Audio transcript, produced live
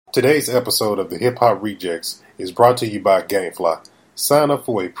Today's episode of the Hip Hop Rejectz is brought to you by Gamefly. Sign up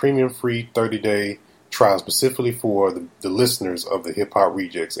for a premium-free 30-day trial specifically for the listeners of the Hip Hop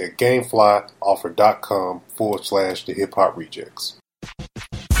Rejectz at gameflyoffer.com/the Hip Hop Rejectz.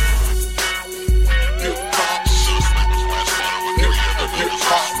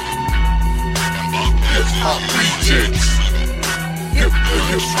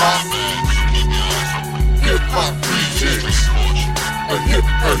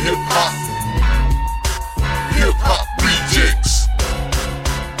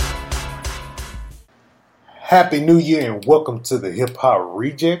 Happy New Year and welcome to the Hip Hop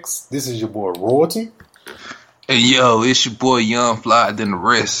Rejectz. This is your boy Royalty. Hey yo, it's your boy Young Fly than the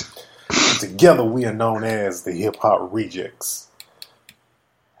rest. Together we are known as the Hip Hop Rejectz.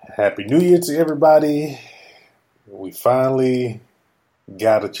 Happy New Year to everybody. We finally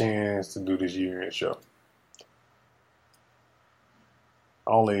got a chance to do this year-end show.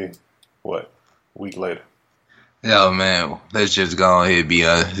 Only, week later. Yo man, let's just go ahead and be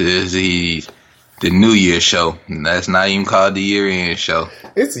honest. This is the New Year show. That's not even called the year-end show.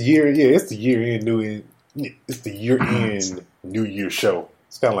 It's the year-end New Year show.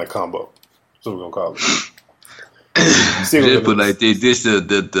 It's kind of like combo. That's what we're gonna call it. Just put like this.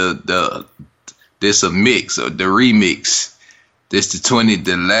 This a mix or the remix. This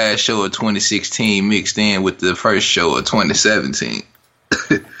the last show of 2016 mixed in with the first show of 2017.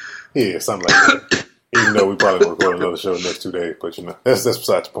 Yeah, something like that. Even though we probably will record another show the next 2 days, but that's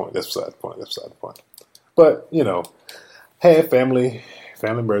beside the point. That's beside the point. But had family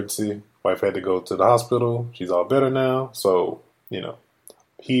emergency. Wife had to go to the hospital. She's all better now. So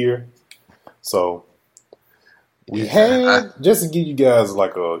here. So we had just to give you guys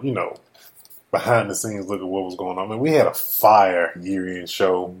like a behind the scenes look at what was going on. I mean, we had a fire year-end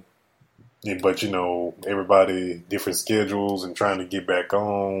show. Yeah, but everybody different schedules and trying to get back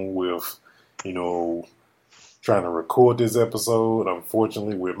on with, trying to record this episode.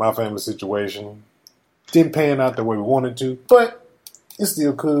 Unfortunately, with my family situation, didn't pan out the way we wanted to, but it's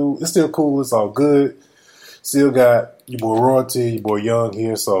still cool. It's It's all good. Still got your boy Royalty, your boy Young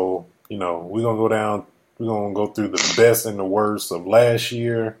here. So we're gonna go down. We're gonna go through the best and the worst of last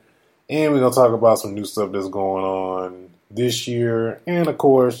year, and we're gonna talk about some new stuff that's going on this year, and of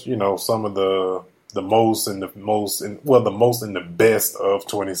course, some of the most and the best of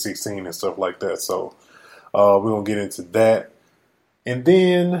 2016 and stuff like that. So we're gonna get into that, and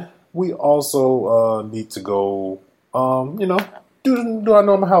then we also need to go, do our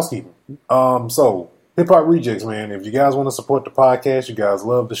normal housekeeping. So Hip Hop Rejectz, man. If you guys want to support the podcast, you guys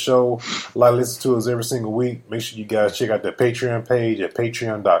love the show, listen to us every single week. Make sure you guys check out the Patreon page at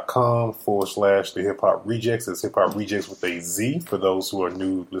patreon.com/the Hip Hop Rejectz. It's Hip Hop Rejectz with a Z for those who are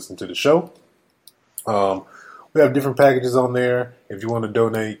new listening to the show. We have different packages on there. If you want to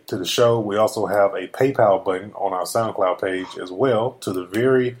donate to the show, we also have a PayPal button on our SoundCloud page as well. To the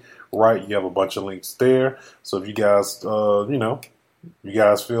very right, you have a bunch of links there. So if you guys, you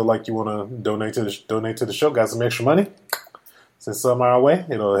guys feel like you want to donate to the show, got some extra money, send some our way.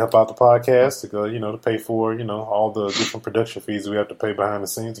 It'll help out the podcast to go, to pay for, all the different production fees we have to pay behind the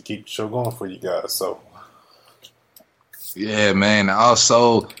scenes to keep the show going for you guys. So, yeah, man.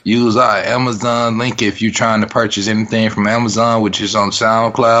 Also, use our Amazon link if you're trying to purchase anything from Amazon, which is on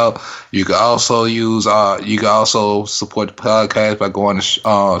SoundCloud. You can also support the podcast by going to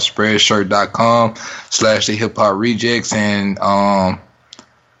spreadshirt.com/the Hip Hop Rejectz and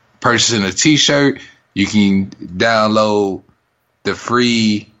purchasing a T-shirt. You can download the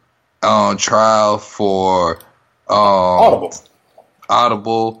free trial for Audible.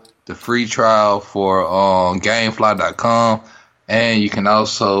 The free trial for Gamefly.com, and you can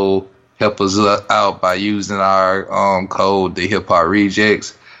also help us out by using our code the Hip Hop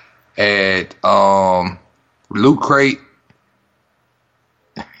Rejectz at Loot Crate,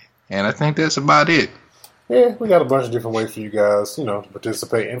 and I think that's about it. Yeah, we got a bunch of different ways for you guys, to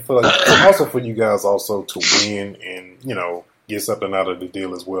participate, and also for you guys also to win and get something out of the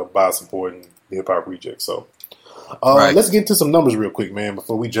deal as well by supporting the Hip Hop Rejectz. So. Right. Let's get into some numbers real quick, man,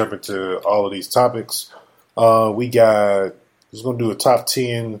 before we jump into all of these topics. We're going to do a top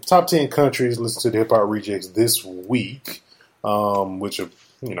 10 countries listen to the Hip Hop Rejectz this week, which are,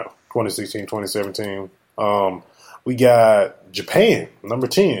 2016, 2017. We got Japan, number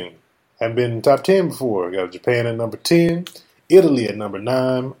 10. Haven't been in top 10 before. We got Japan at number 10, Italy at number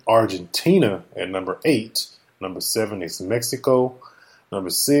 9, Argentina at number 8, number 7 is Mexico. Number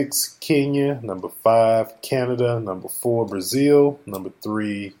 6, Kenya. Number 5, Canada. Number 4, Brazil. Number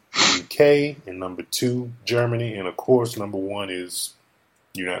 3, UK. And number 2, Germany. And, of course, number 1 is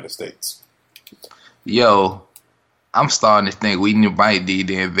United States. Yo, I'm starting to think we might need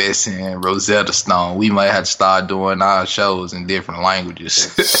to invest in Rosetta Stone. We might have to start doing our shows in different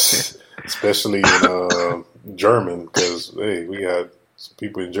languages. Especially in German, because, hey, we got some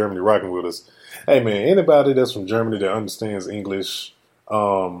people in Germany rocking with us. Hey, man, anybody that's from Germany that understands English,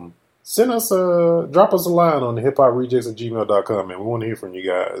 drop us a line on the hiphoprejects@gmail.com, man. We want to hear from you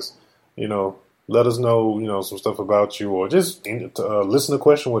guys. Let us know, some stuff about you, or just listen to a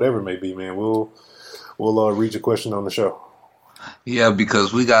question, whatever it may be, man. We'll read your question on the show. Yeah,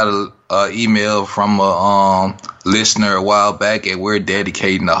 because we got a email from a listener a while back, and we're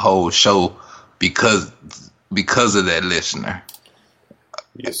dedicating the whole show because of that listener.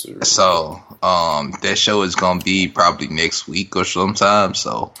 Yes, sir. So that show is gonna be probably next week or sometime.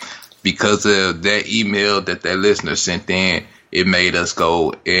 So because of that email that listener sent in, it made us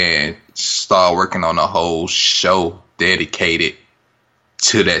go and start working on a whole show dedicated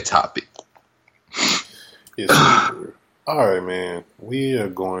to that topic. Yes, sir. All right, man. We are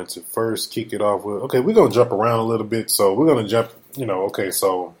going to first kick it off with, we're going to jump around a little bit. So we're going to jump,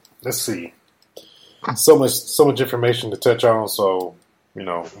 so let's see. So much information to touch on. So, we're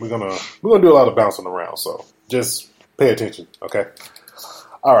going to do a lot of bouncing around. So just pay attention. Okay.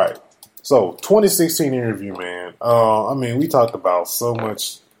 All right. So 2016 interview, man. We talked about so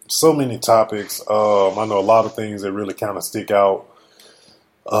many topics. I know a lot of things that really kind of stick out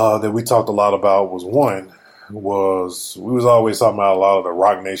that we talked a lot about was we was always talking about a lot of the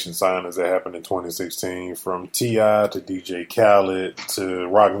Rock Nation signings that happened in 2016, from T.I. to DJ Khaled to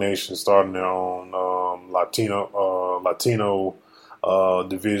Rock Nation starting their own Latino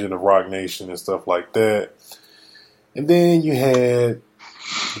division of Rock Nation and stuff like that. And then you had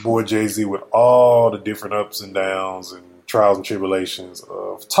the boy Jay-Z with all the different ups and downs and trials and tribulations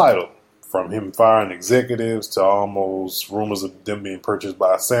of Tidal, from him firing executives to almost rumors of them being purchased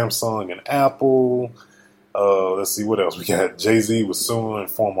by Samsung and Apple. Let's see what else. We got Jay-Z was suing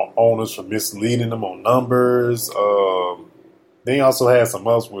former owners for misleading them on numbers. Then he also had some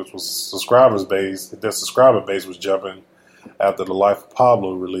else, which was subscriber base. Their subscriber base was jumping after the Life of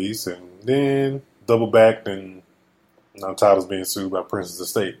Pablo release, and then double backed, and now Tidal's being sued by Prince's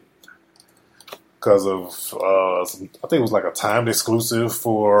estate because of I think it was like a timed exclusive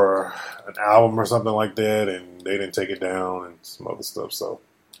for an album or something like that, and they didn't take it down and some other stuff. So,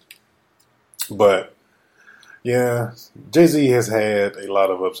 but yeah, Jay-Z has had a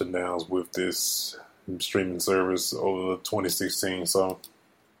lot of ups and downs with this streaming service over 2016. So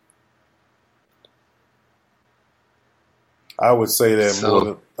I would say that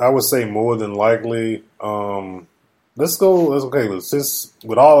more than likely. Since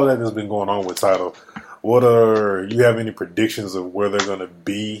with all of that that's been going on with Tidal, you have any predictions of where they're going to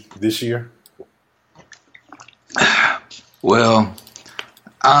be this year? Well,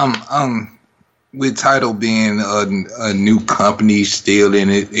 with Tidal being a new company still in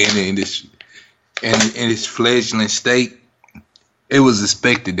its fledgling state, it was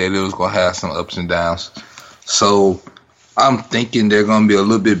expected that it was going to have some ups and downs. So I'm thinking they're going to be a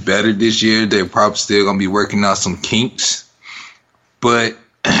little bit better this year. They're probably still going to be working out some kinks. But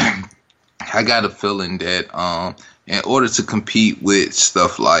I got a feeling that in order to compete with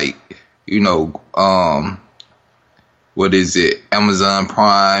stuff like, what is it, Amazon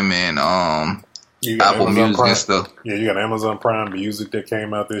Prime and Apple Amazon Music Prime and stuff. Yeah, you got Amazon Prime Music that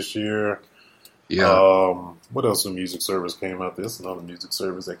came out this year. Yeah. What else? A music service came out. There's another music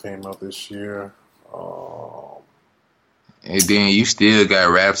service that came out this year. And then you still got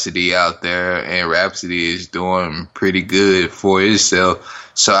Rhapsody out there, and Rhapsody is doing pretty good for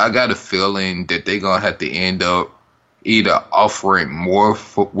itself. So I got a feeling that they're going to have to end up either offering more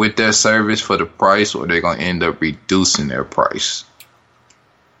with their service for the price, or they're going to end up reducing their price.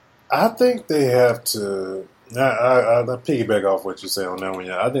 I think they have to. I piggyback off what you say on that one.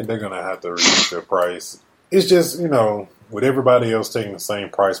 Yeah, I think they're going to have to reduce their price. It's just, with everybody else taking the same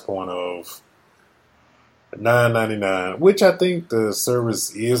price point of $9.99, which I think the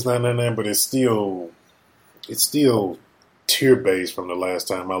service is $9.99, but it's still tier based from the last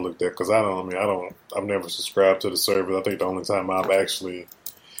time I looked at, because I've never subscribed to the service. I think the only time I've actually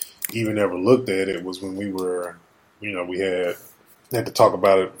even ever looked at it was when we were, we had to talk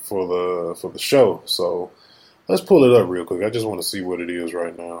about it for the show. So let's pull it up real quick. I just want to see what it is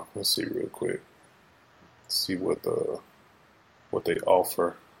right now. Let's see real quick. See what they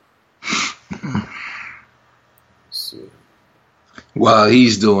offer. Let's see. While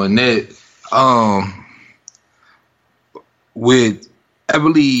he's doing that, I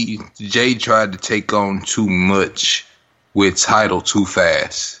believe Jay tried to take on too much with Tidal too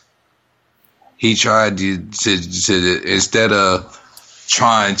fast. He tried to instead of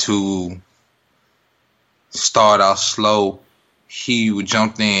trying to start out slow. He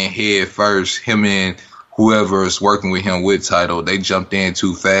jumped in head first. Him and whoever is working with him with Tidal, they jumped in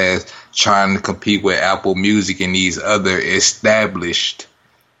too fast, trying to compete with Apple Music and these other established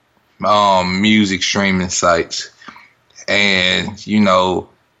music streaming sites, and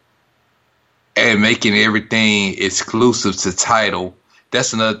and making everything exclusive to Tidal.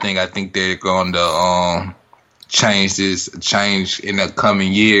 That's another thing I think they're going to change in the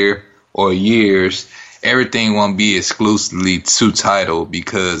coming year or years. Everything won't be exclusively to Tidal,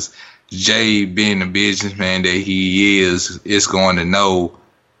 because Jay, being the businessman that he is going to know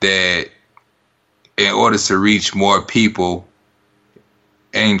that in order to reach more people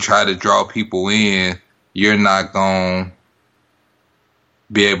and try to draw people in, you're not going to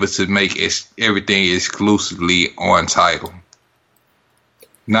be able to make everything exclusively on Tidal.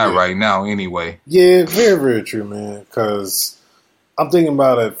 Not right now, anyway. Yeah, very, very true, man. Because I'm thinking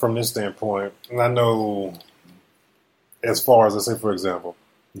about it from this standpoint, and I know, as far as, let's say, for example,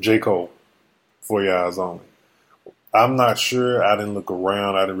 J. Cole, For Your Eyes Only. I'm not sure. I didn't look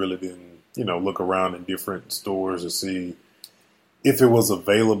around. I didn't look around in different stores to see if it was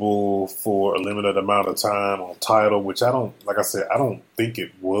available for a limited amount of time on Tidal, which I don't think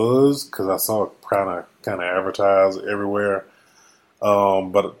it was, because I saw it kind of advertised everywhere.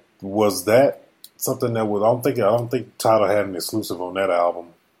 But was that something that was? I don't think Tidal had an exclusive on that album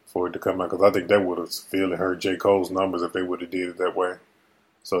for it to come out, because I think that would have severely hurt J. Cole's numbers if they would have did it that way.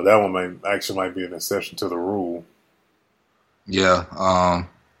 So that one might be an exception to the rule. Yeah.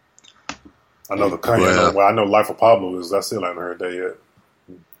 I know the Kanye. Well, I know Life of Pablo is. I still haven't heard that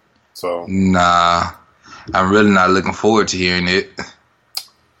yet. So nah, I'm really not looking forward to hearing it.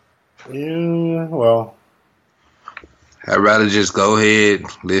 Yeah, well, I'd rather just go ahead,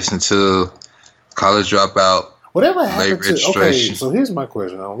 listen to College Dropout. Whatever happened to? Okay, so here's my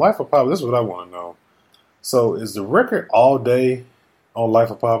question on Life of Pablo. This is what I want to know. So is the record all day on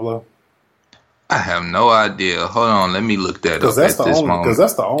Life of Pablo? I have no idea. Hold on, let me look that up. Because that's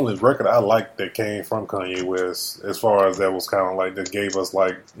the only record I like that came from Kanye West. As far as that was kind of like, that gave us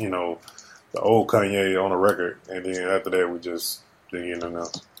the old Kanye on a record, and then after that we just didn't get nothing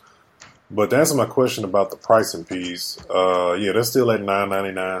else. But to answer my question about the pricing piece, they're still at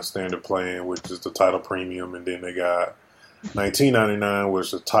 $9.99 standard plan, which is the Tidal Premium, and then they got $19.99, which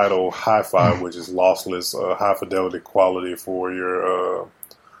is the Tidal Hi-Fi, which is lossless, high fidelity quality for your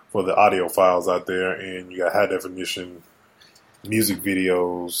for the audio files out there, and you got high definition music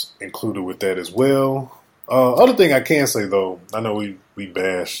videos included with that as well. Other thing I can say though, I know we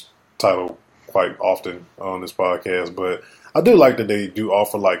bash Tidal quite often on this podcast, but I do like that they do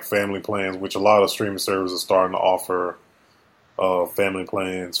offer like family plans, which a lot of streaming services are starting to offer family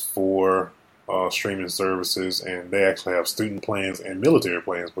plans for streaming services, and they actually have student plans and military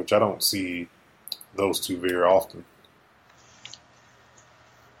plans, which I don't see those two very often.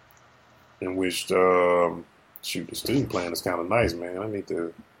 In which, the student plan is kind of nice, man. I need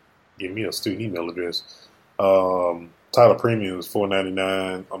to give me a student email address. Tidal Premium is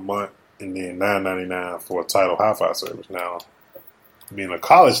 $4.99 a month, and then $9.99 for a Tidal Hi-Fi service. Now, being a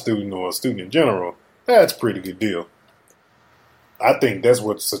college student or a student in general, that's a pretty good deal. I think that's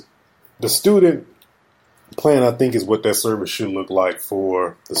what the student plan, I think, is what that service should look like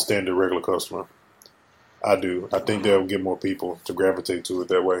for the standard regular customer. I do. I think they'll get more people to gravitate to it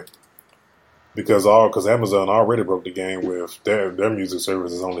that way. Because Amazon already broke the game with their music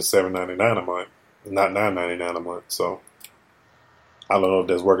service is only $7.99 a month, not $9.99 a month. So I don't know if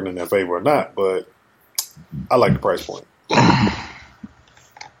that's working in their favor or not, but I like the price point.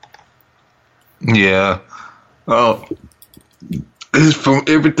 Yeah. Oh, from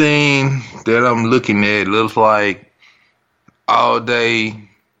everything that I'm looking at, it looks like All Day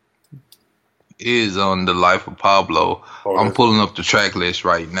is on the Life of Pablo. I'm pulling up the track list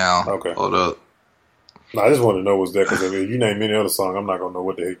right now. Okay. Hold up. No, I just want to know what's that, because if you name any other song, I'm not going to know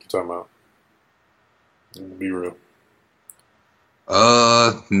what the heck you're talking about. Be real.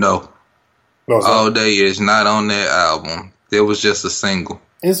 No. All Day is not on that album. It was just a single.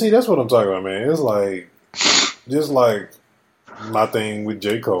 And see, that's what I'm talking about, man. It's like, just like my thing with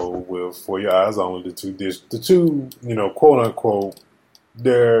J. Cole with For Your Eyes Only, the two, quote unquote,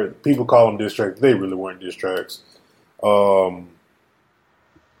 people call them diss tracks. They really weren't diss tracks.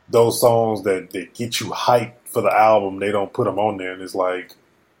 Those songs that get you hyped for the album, they don't put them on there, and it's like,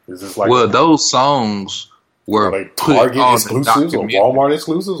 is this like? Well, those songs were like put Target on exclusives or Walmart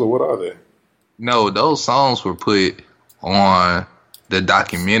exclusives, or what are they? No, those songs were put on the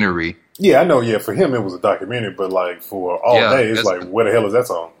documentary. Yeah, I know. Yeah, for him it was a documentary, but like for All Day, it's like, where the hell is that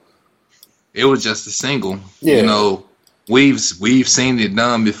song? It was just a single. Yeah. we've seen it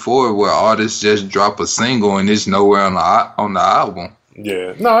done before where artists just drop a single and it's nowhere on the album.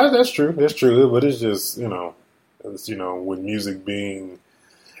 Yeah, no, that's true. That's true. But it's just with music being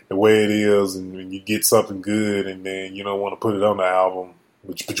the way it is, and when you get something good, and then you don't want to put it on the album,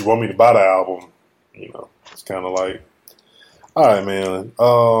 but you want me to buy the album, it's kind of like, all right, man.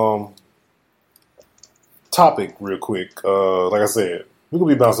 Topic real quick. Like I said, we're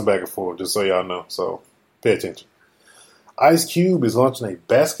gonna be bouncing back and forth, just so y'all know. So pay attention. Ice Cube is launching a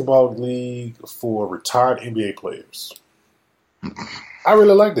basketball league for retired NBA players. I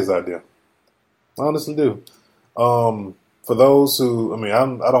really like this idea. I honestly do. For those who,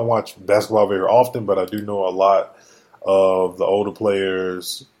 I don't watch basketball very often, but I do know a lot of the older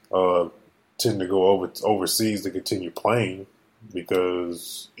players tend to go overseas to continue playing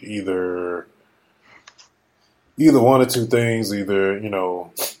because either one or two things. Either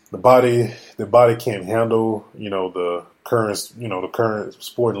the body can't handle the current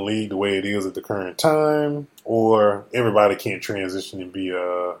sporting league the way it is at the current time, or everybody can't transition and be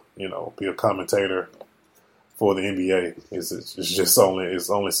a commentator for the NBA. It's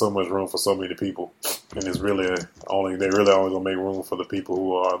only so much room for so many people, and it's really only gonna make room for the people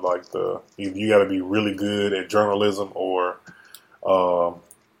who are like you got to be really good at journalism or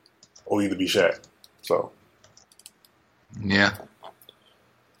either be Shaq. So yeah.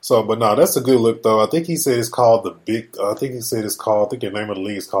 So, but no, that's a good look though. I think he said it's called the Big. I think the name of the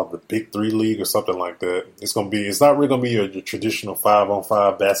league is called the Big Three League or something like that. It's not really gonna be your traditional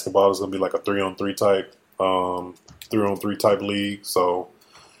 5-on-5 basketball. It's gonna be like a 3-on-3 type. 3-on-3 type league. So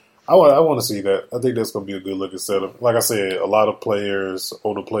I want to see that. I think that's going to be a good looking setup. Like I said, a lot of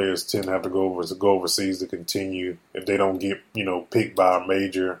older players tend to have to go overseas to continue if they don't get picked by a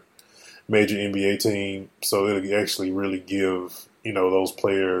major NBA team. So it'll actually really give those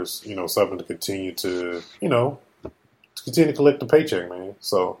players something to continue to continue to collect the paycheck, man.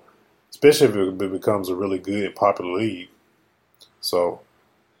 So especially if it becomes a really good and popular league. So.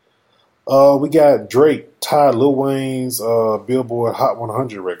 We got Drake tied Lil Wayne's Billboard Hot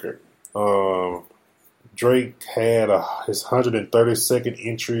 100 record. Drake had his 132nd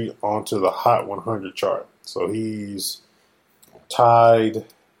entry onto the Hot 100 chart. So he's tied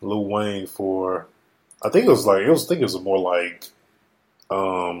Lil Wayne for, I think it was more like,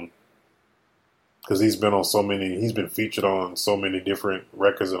 because he's been featured on so many different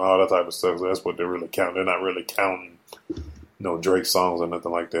records and all that type of stuff. So that's what they're really counting. They're not really counting Drake songs or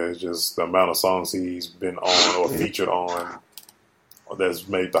nothing like that. It's just the amount of songs he's been on or featured on that's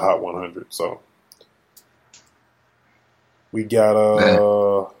made the Hot 100. So we got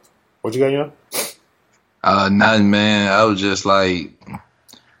what you got, Young? Nothing, man. I was just like,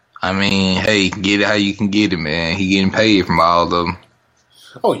 hey, get it how you can get it, man. He getting paid from all of them.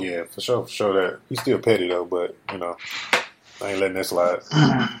 Oh yeah, for sure that. He's still petty though, but I ain't letting that slide.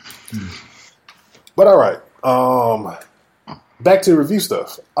 But all right. Back to review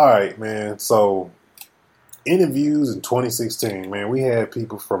stuff. All right, man. So, interviews in 2016, man, we had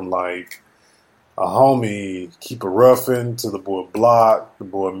people from like a homie, Keep It Ruffin, to the boy Block, the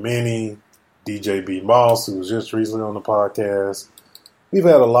boy Minnie, DJ B Moss, who was just recently on the podcast. We've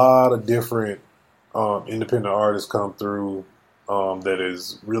had a lot of different independent artists come through that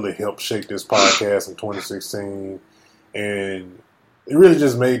has really helped shape this podcast in 2016. And it really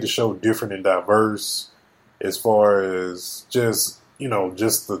just made the show different and diverse. As far as just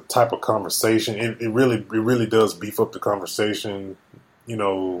the type of conversation, it really does beef up the conversation,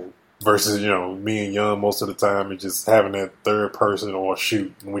 versus me and Young most of the time, and just having that third person or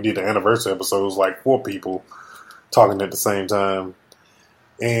shoot. When we did the anniversary episode, it was like 4 people talking at the same time,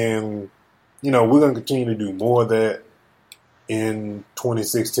 and we're gonna continue to do more of that in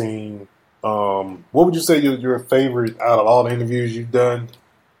 2016. What would you say your favorite out of all the interviews you've done?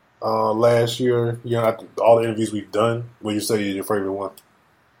 Last year, all the interviews we've done, what would you say is your favorite one?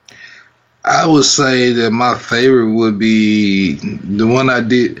 I would say that my favorite would be the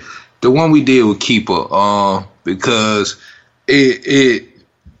one we did with Keeper, because I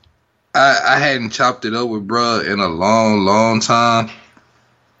hadn't chopped it up with bruh in a long time,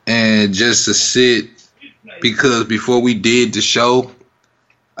 and just to sit, because before we did the show,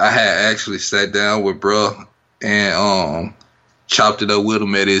 I had actually sat down with bruh and chopped it up with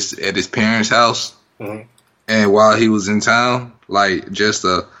him at his parents' house, and while he was in town, like just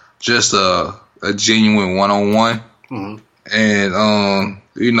a genuine one-on-one, and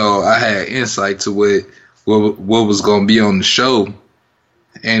I had insight to what was gonna be on the show,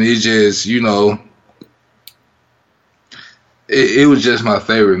 and it just it was just my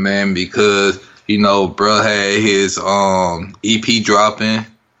favorite, man, because bruh had his EP dropping.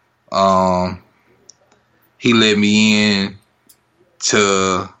 he let me in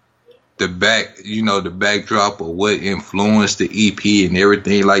to the backdrop of what influenced the EP and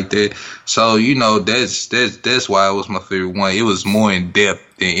everything like that. So, that's why it was my favorite one. It was more in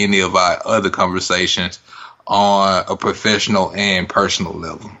depth than any of our other conversations on a professional and personal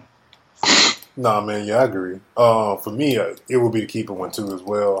level. Nah, man, yeah, I agree. For me, it would be the Keeper one too as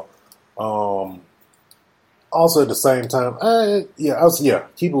well. Also at the same time,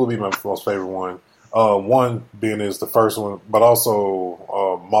 Keeper would be my most favorite one. One being is the first one, but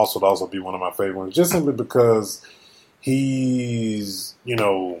also Moss would also be one of my favorite ones, just simply because he's, he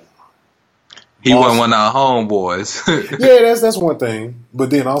Moss, wasn't one of our homeboys. Yeah, that's one thing. But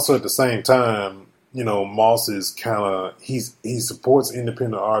then also at the same time, Moss is he supports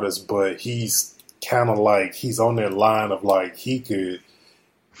independent artists, but he's kind of like he's on that line of like he could,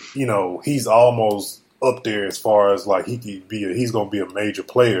 he's almost up there as far as like he's gonna be a major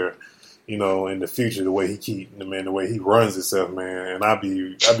player. In the future, the way the way he runs himself, man, and I'd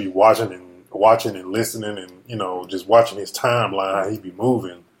be watching and listening, and just watching his timeline, how he be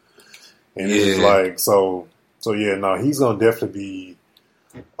moving, and it's like he's gonna definitely be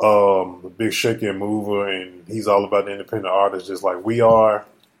a big shaker and mover, and he's all about the independent artists, just like we are.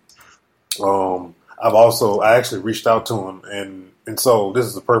 I actually reached out to him, and so this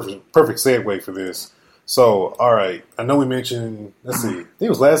is a perfect segue for this. So, all right, I know we mentioned, let's see, I think it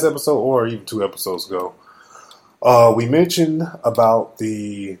was last episode or even 2 episodes ago. We mentioned about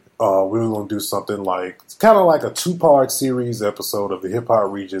we were going to do something kind of like a 2-part series episode of the Hip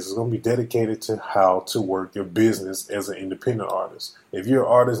Hop Rejectz. It's going to be dedicated to how to work your business as an independent artist. If you're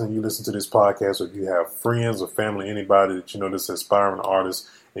an artist and you listen to this podcast, or if you have friends or family, anybody that that's aspiring artist,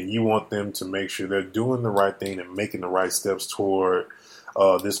 and you want them to make sure they're doing the right thing and making the right steps toward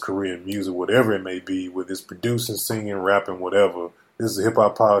this career in music, whatever it may be, whether it's producing, singing, rapping, whatever. This is a hip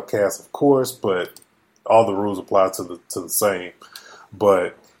hop podcast, of course, but all the rules apply to the same.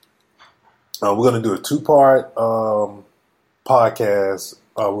 But we're going to do a 2-part podcast.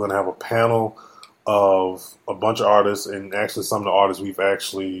 We're going to have a panel of a bunch of artists, and actually some of the artists we've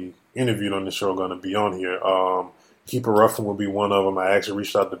actually interviewed on the show are going to be on here. Keeper Ruffin will be one of them. I actually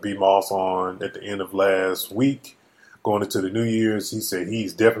reached out to B Moss at the end of last week. Going into the New Year's, he said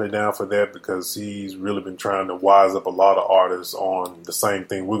he's definitely down for that because he's really been trying to wise up a lot of artists on the same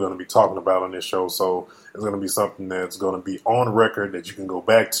thing we're going to be talking about on this show. So it's going to be something that's going to be on record that you can go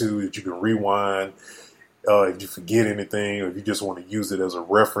back to, that you can rewind if you forget anything, or if you just want to use it as a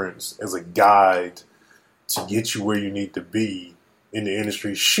reference, as a guide to get you where you need to be in the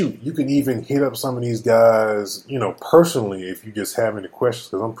industry. Shoot, you can even hit up some of these guys, personally, if you just have any questions,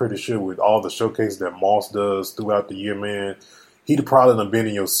 because I'm pretty sure with all the showcases that Moss does throughout the year, man, he'd probably have been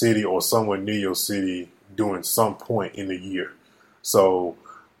in your city or somewhere near your city during some point in the year. So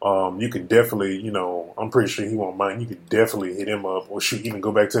you can definitely, I'm pretty sure he won't mind. You can definitely hit him up, or shoot, even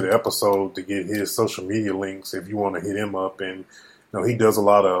go back to the episode to get his social media links if you want to hit him up. And he does a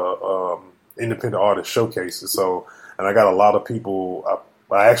lot of independent artist showcases. So. And I got a lot of people.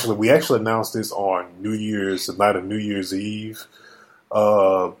 We actually announced this on the night of New Year's Eve,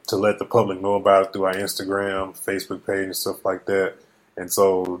 to let the public know about it through our Instagram, Facebook page, and stuff like that. And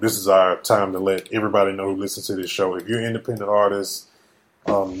so this is our time to let everybody know who listens to this show. If you're an independent artist,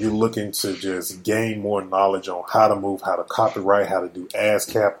 you're looking to just gain more knowledge on how to move, how to copyright, how to do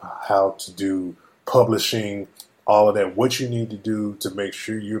ASCAP, how to do publishing, all of that. What you need to do to make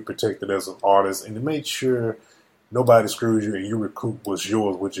sure you're protected as an artist, and to make sure nobody screws you and you recoup what's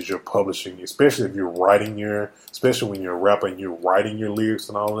yours, which is your publishing, especially if you're especially when you're a rapper and you're writing your lyrics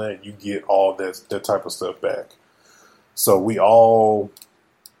and all that, you get all that type of stuff back. So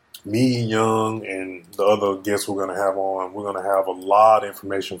me, Young, and the other guests we're going to have on, we're going to have a lot of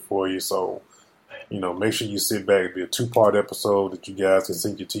information for you. So, make sure you sit back. It'll be a 2-part episode that you guys can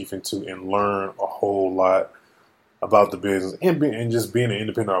sink your teeth into and learn a whole lot about the business and just being an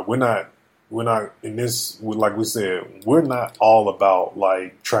independent artist. We're not in this, like we said, we're not all about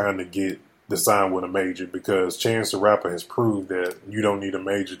like trying to sign with a major, because Chance the Rapper has proved that you don't need a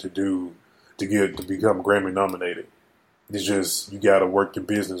major to become Grammy nominated. It's just, you got to work your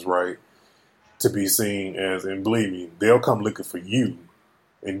business right to be seen as, and believe me, they'll come looking for you.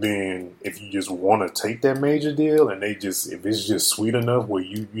 And then if you just want to take that major deal and if it's just sweet enough where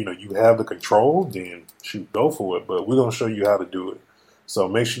you have the control, then shoot, go for it. But we're going to show you how to do it. So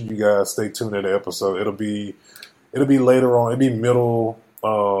make sure you guys stay tuned to the episode. It'll be later on. It'll be middle,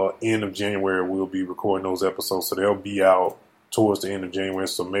 end of January. We'll be recording those episodes, so they'll be out towards the end of January.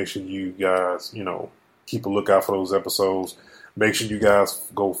 So make sure you guys, keep a lookout for those episodes. Make sure you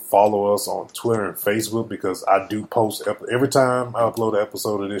guys go follow us on Twitter and Facebook, because I do post every time I upload an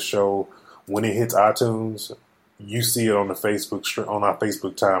episode of this show when it hits iTunes, you see it on the on our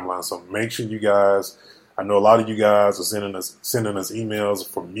Facebook timeline. So make sure you guys. I know a lot of you guys are sending us emails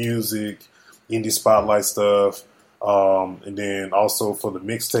for music, indie spotlight stuff, and then also for the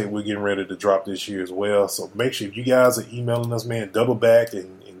mixtape we're getting ready to drop this year as well. So make sure if you guys are emailing us, man, double back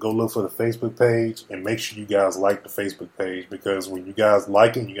and go look for the Facebook page, and make sure you guys like the Facebook page, because when you guys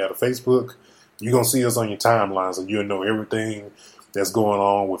like it, you got a Facebook, you're gonna see us on your timelines, and you'll know everything that's going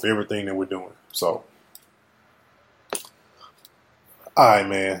on with everything that we're doing. So, all right,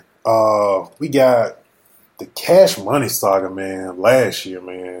 man. We got the Cash Money saga, man. Last year,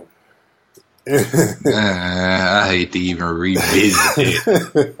 man. I hate to even revisit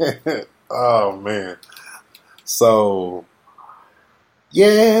it. Oh man. So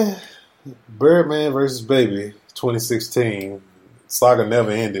yeah, Birdman versus Baby 2016 saga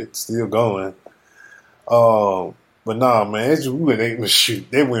never ended, still going. But nah, man,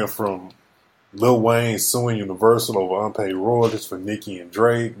 they went from Lil Wayne suing Universal over unpaid royalties for Nicki and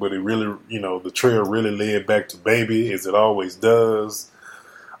Drake, but it really, the trail really led back to Baby, as it always does.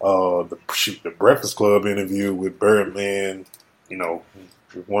 The Breakfast Club interview with Birdman,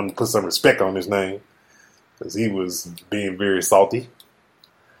 wanted to put some respect on his name because he was being very salty.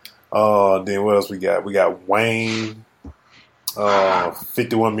 Then what else we got? We got Wayne,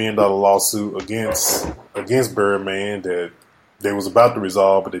 $51 million lawsuit against Birdman that they was about to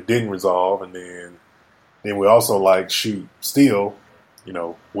resolve, but they didn't resolve. And then we also still,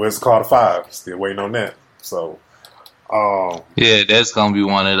 where's Carter 5? Still waiting on that. So, yeah, that's gonna be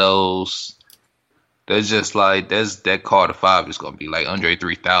one of those. That's just that Carter 5 is gonna be like Andre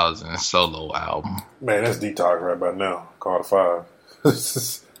 3000 solo album. Man, that's Detox right about now. Carter 5.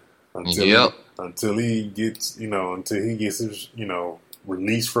 Until he gets his,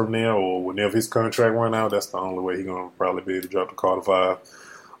 released from there, or whenever his contract run out, that's the only way he's gonna probably be able to drop the Carter 5.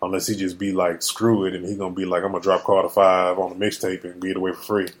 Unless he just be like, screw it, and he's gonna be like, I'm gonna drop Carter 5 on the mixtape and get it away for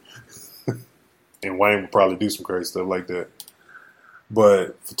free. And Wayne would probably do some crazy stuff like that.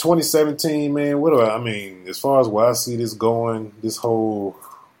 But for 2017, man, as far as where I see this going, this whole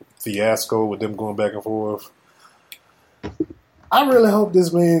fiasco with them going back and forth, I really hope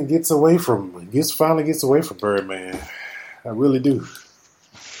this man finally gets away from Birdman. I really do.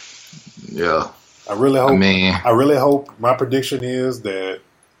 Yeah. I really hope my prediction is that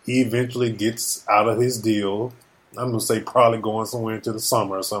he eventually gets out of his deal. I'm going to say probably going somewhere into the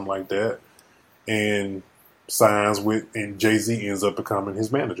summer or something like that. And signs and Jay-Z ends up becoming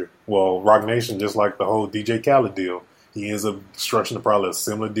his manager. Well, Roc Nation, just like the whole DJ Khaled deal, he ends up structuring probably a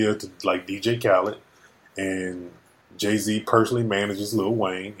similar deal to like DJ Khaled, and Jay-Z personally manages Lil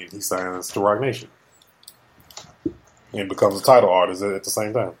Wayne, and he signs to Roc Nation and becomes a title artist at the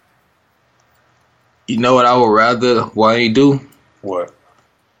same time. You know what I would rather Wayne do? What?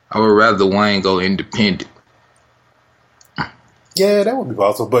 I would rather Wayne go independent. Yeah, that would be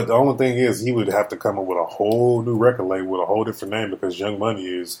possible. But the only thing is, he would have to come up with a whole new record label with a whole different name, because Young Money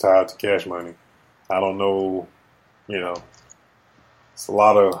is tied to Cash Money. I don't know, it's a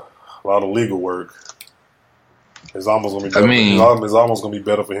lot of legal work. It's almost gonna be better. It's almost gonna be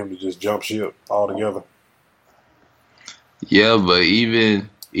better for him to just jump ship altogether. Yeah, but even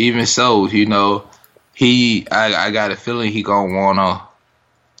so, I got a feeling he gonna wanna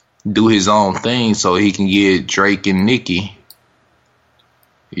do his own thing so he can get Drake and Nicki.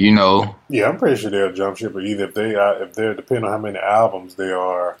 Yeah, I'm pretty sure they'll jump ship. But either if they're depending on how many albums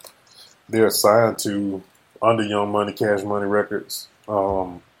they're assigned to under Young Money, Cash Money Records.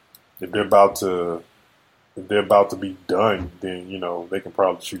 If they're about to be done, then they can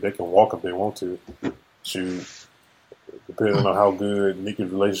probably shoot. They can walk if they want to. Shoot, depending on how good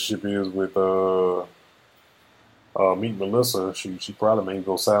Nicki's relationship is with Meek Melissa, she probably may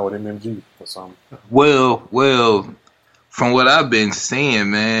go sign with MMG or something. Well. From what I've been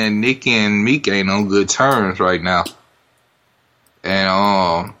seeing, man, Nicki and Meek ain't on good terms right now. And,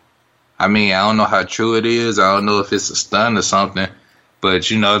 I don't know how true it is. I don't know if it's a stunt or something. But,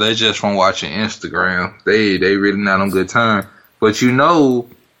 that's just from watching Instagram. They really not on good terms. But,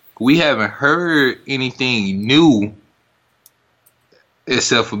 we haven't heard anything new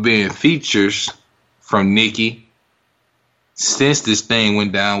except for being features from Nicki since this thing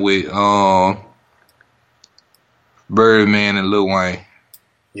went down with, Birdman and Lil Wayne.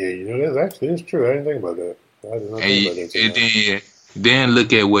 Yeah, that's true. I didn't think about that. I did not think about that. And then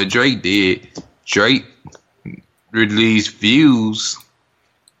look at what Drake did. Drake released Views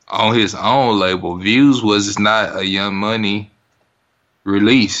on his own label. Views was not a Young Money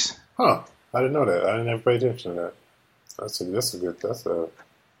release. Huh. I didn't know that. I didn't ever pay attention to that.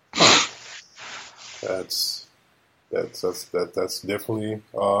 That's definitely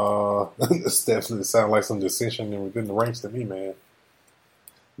that's definitely sound like some dissension within the ranks to me, man.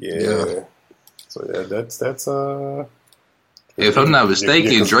 Yeah. Yeah. So yeah, that's If I'm not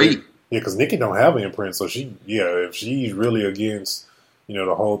mistaken, Drake. Yeah, because Nicki don't have an imprint, so if she's really against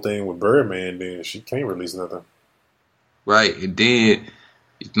the whole thing with Birdman, then she can't release nothing. Right, and then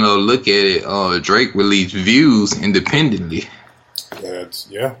look at it. Drake released Views independently.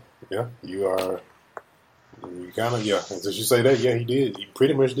 Yeah. You kind of Since you say that, yeah, he did. He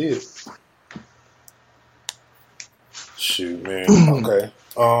pretty much did. Shoot, man. Okay.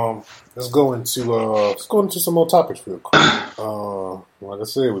 Let's go into some more topics real quick. Like I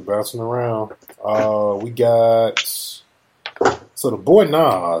said, we're bouncing around. We got the boy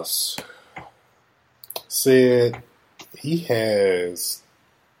Nas said he has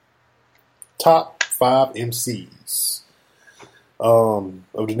top 5 MCs of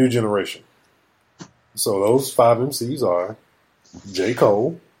the new generation. So those 5 MCs are J.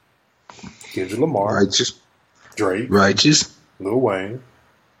 Cole, Kendrick Lamar, Drake, Lil Wayne,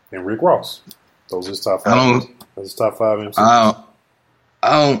 and Rick Ross. Those are his top 5. Those are his top 5 MCs.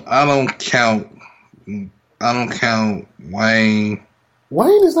 I don't count Wayne.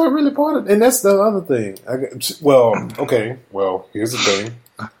 Wayne is not really part of it, and that's the other thing. Okay. Well, here's the thing.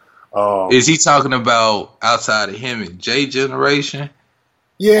 Is he talking about outside of him and Jay generation?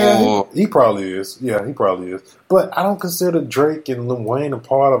 Yeah, he probably is. Yeah, he probably is. But I don't consider Drake and Lil Wayne a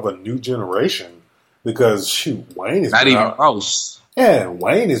part of a new generation because Wayne is not even Ross. Yeah,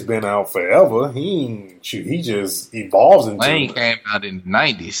 Wayne has been out forever. He just evolves into. Wayne came out in the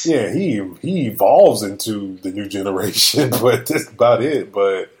 90s. Yeah, he evolves into the new generation, but that's about it.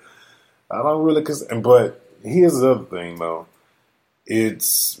 But I don't really But here's the other thing, though.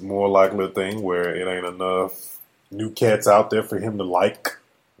 It's more likely a thing where it ain't enough new cats out there for him to like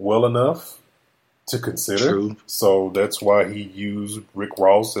well enough to consider. True. So that's why he used Rick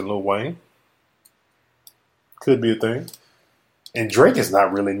Ross and Lil Wayne. Could be a thing. And Drake is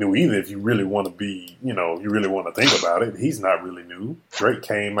not really new either. If you really want to be, you really want to think about it, he's not really new. Drake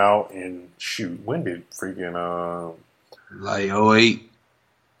came out and when did freaking like 08?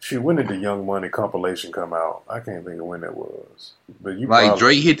 When did the Young Money compilation come out? I can't think of when that was. But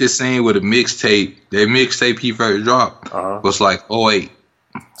Drake hit the scene with a mixtape. That mixtape he first dropped was like 08.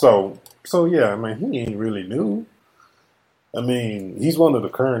 So yeah, I mean, he ain't really new. I mean, he's one of the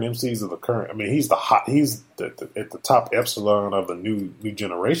current MCs of the current. I mean, he's at the top epsilon of the new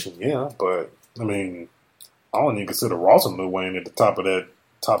generation. Yeah, but I mean, I don't even consider Ross and Lil Wayne at the top of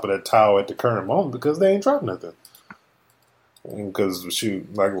that tower at the current moment because they ain't dropped nothing. And because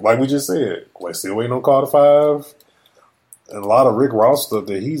like we just said, we're still waiting on Carter 5. And a lot of Rick Ross stuff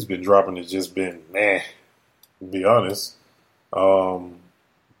that he's been dropping has just been to be honest.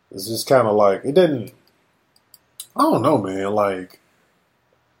 It's just kind of like it didn't. I don't know, man. Like,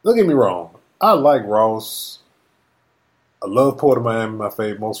 don't get me wrong. I like Ross. I love Port of Miami, that's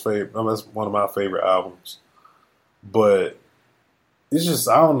one of my favorite albums. But it's just,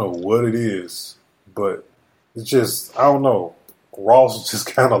 I don't know what it is. But it's just, I don't know. Ross just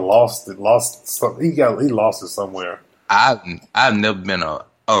kind of lost it. He lost it somewhere. I've never been a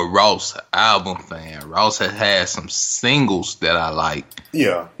Ross album fan. Ross has had some singles that I like.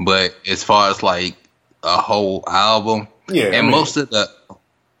 Yeah. But as far as like a whole album. Yeah, and most of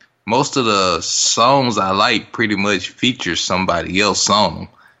the songs I like pretty much feature somebody else on them,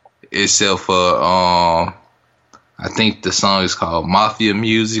 except for I think the song is called Mafia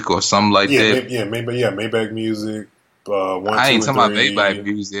Music or something like that. Maybach Music. I ain't talking about Maybach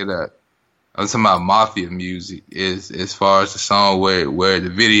Music. I'm talking about Mafia Music. Is as far as the song where the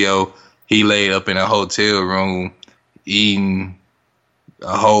video he laid up in a hotel room eating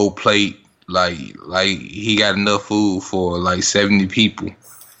a whole plate. Like he got enough food for like 70 people.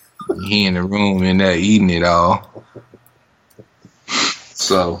 He in the room in there eating it all.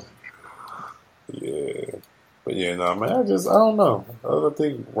 So yeah, but yeah, no, man. I don't know. I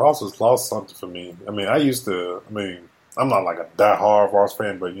think Ross has lost something for me. I mean, I'm not like a die-hard Ross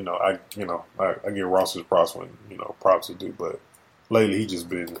fan, but I give Ross his props when props to do. But lately, he's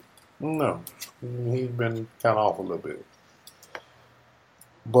been kind of off a little bit.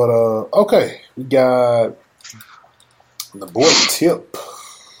 But okay, we got the boy Tip.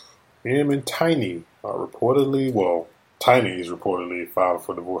 Him and Tiny are reportedly. Well, Tiny is reportedly filed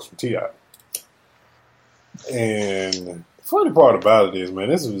for divorce from T.I. And the funny part about it is, man,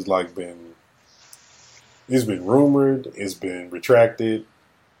 this has it's been rumored, it's been retracted.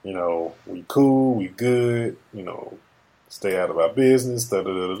 We cool, we good. Stay out of our business. All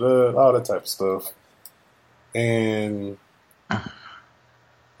that type of stuff. And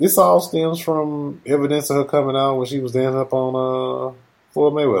this all stems from evidence of her coming out when she was dancing up on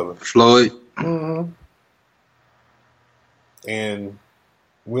Floyd Mayweather. Floyd. Mm-hmm. And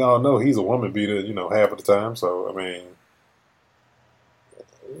we all know he's a woman beater, half of the time. So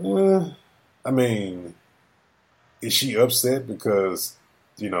I mean, is she upset because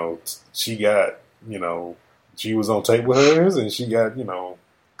she got she was on tape with hers and she got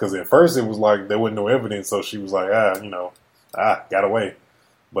because at first it was like there wasn't no evidence, so she was like got away,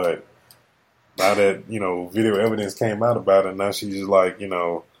 but now that video evidence came out about it, now she's just like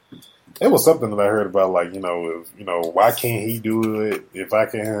it was something that I heard about, like, if, why can't he do it if I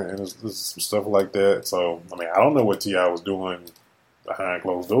can, and it's some stuff like that. So, I mean, I don't know what T.I. was doing behind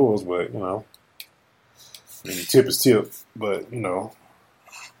closed doors, but, I mean, tip is tip, but,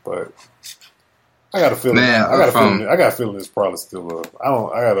 but I got a feeling, I got a feeling it's probably still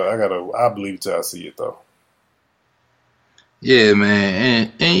I believe till I see it, though. Yeah,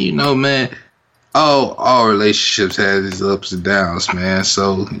 man, and man, all relationships have its ups and downs, man.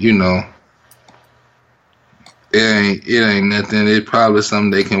 So it ain't nothing. It's probably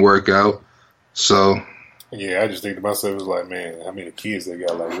something they can work out. So yeah, I just think to myself, it's like, man, how many kids they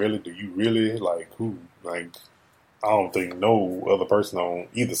got? Like, really? Do you really like who? Like, I don't think no other person on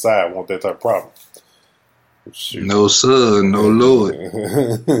either side want that type of problem. Shoot. No sir, no Lord.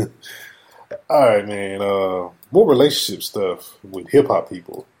 All right, man. More relationship stuff with hip hop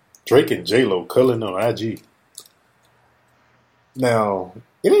people. Drake and J-Lo cuddling on IG. Now,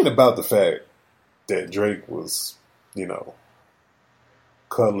 it ain't about the fact that Drake was,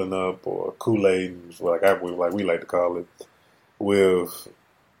 cuddling up or Kool-Aid, like we like to call it, with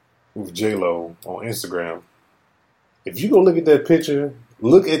J-Lo on Instagram. If you go look at that picture,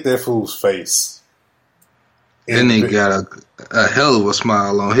 look at that fool's face. Then he got a hell of a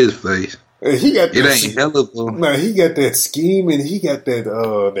smile on his face. He got it ain't hella. No, he got that scheming. He got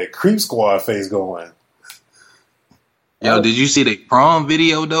that creep squad face going. Yo, did you see the prom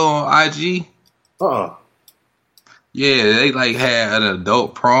video though on IG? Yeah, they like had an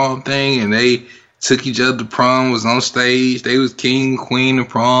adult prom thing, and they took each other to prom. Was on stage. They was king, queen of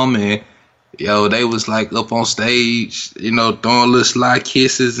prom, and they was like up on stage, throwing little sly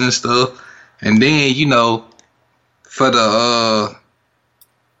kisses and stuff. And then for the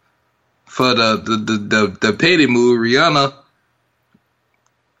petty move, Rihanna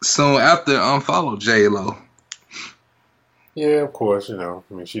soon after unfollowed J-Lo. Yeah, of course, I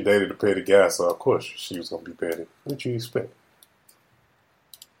mean, she dated a petty guy, so of course she was going to be petty. What you expect?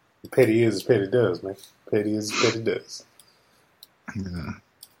 Petty is as petty does, man. Petty is as petty does. Yeah.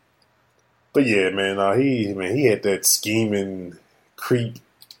 But yeah, man, he had that scheming creep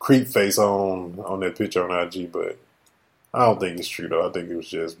face on that picture on IG, but I don't think it's true though. I think it was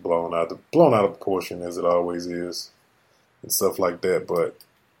just blown out of proportion, as it always is, and stuff like that. But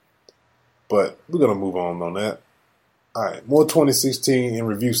we're gonna move on that. All right, more 2016 in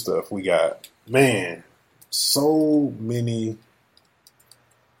review stuff. We got, man, so many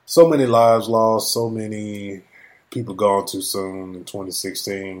lives lost, so many people gone too soon in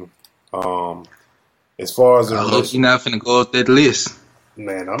 2016. As far as I hope you're not finna go up that list.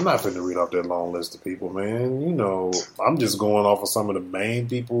 Man, I'm not finna read off that long list of people, man. I'm just going off of some of the main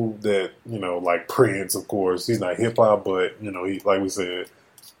people that, like Prince, of course. He's not hip hop, but, he, like we said,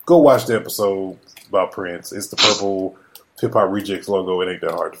 go watch the episode about Prince. It's the purple hip hop Rejectz logo. It ain't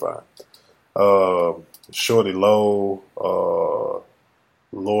that hard to find. Shorty Low,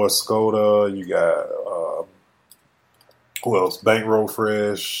 Laura Skoda. You got, who else? Bankroll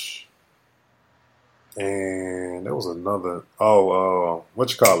Fresh. And there was another.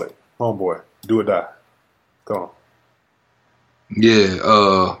 What you call it? Homeboy, Do or Die. Go on.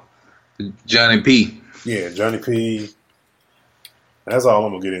 Yeah, Johnny P. Yeah, Johnny P. That's all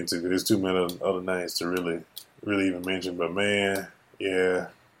I'm gonna get into because there's too many other names to really even mention. But man, yeah,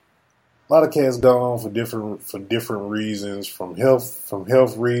 a lot of cats gone for different reasons, from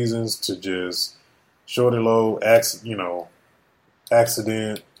health reasons to just shorty low accident.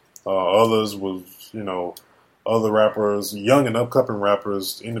 Others was other rappers, young and upcoming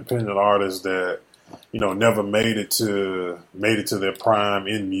rappers, independent artists that never made it to their prime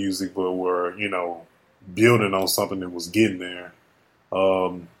in music, but were building on something that was getting there.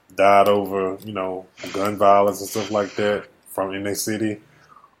 Died over gun violence and stuff like that from in their city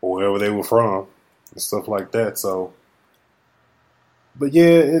or wherever they were from and stuff like that. So, but yeah,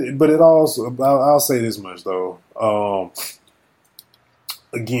 it also, I'll say this much though.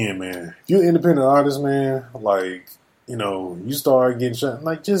 Again, man, if you're an independent artist, man, like, you start getting shot,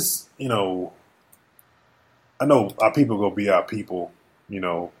 like, just, I know our people gonna be our people,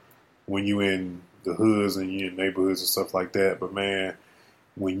 when you in the hoods and you in neighborhoods and stuff like that. But man,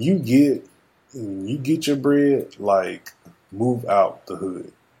 when you get your bread, like, move out the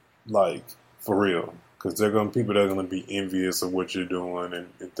hood, like, for real, because there are gonna be people that are gonna be envious of what you're doing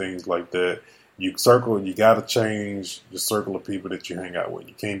and things like that. You gotta change the circle of people that you hang out with.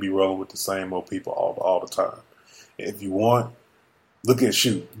 You can't be rolling with the same old people all the time. If you want,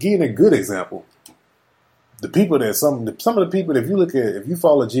 give a good example. The people that some of the people, if you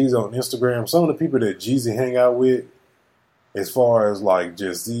follow Jeezy on Instagram, some of the people that Jeezy hang out with, as far as like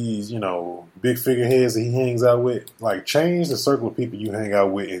just these, big figureheads that he hangs out with, like change the circle of people you hang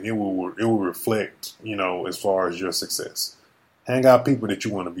out with, and it will reflect, as far as your success. Hang out people that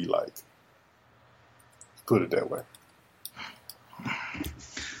you want to be like. Put it that way.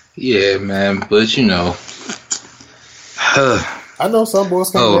 Yeah, man, but I know some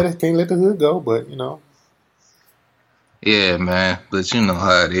boys can't let the hood go, but Yeah, man, but you know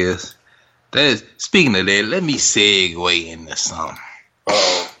how it is. Speaking of that, let me segue into something.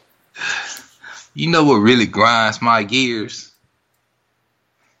 Uh-oh. You know what really grinds my gears?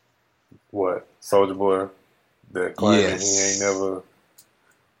 What? Soulja Boy that claiming Yes. he ain't never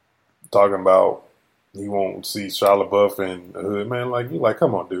talking about he won't see Shia LaBeouf in the hood, man. Like,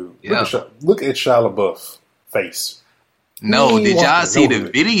 come on, dude. Yeah. Look at Shia LaBeouf's face. No, He did ain't y'all walking see no the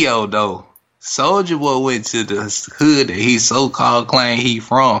hood. video though? Soulja Boy went to the hood that he so-called claim he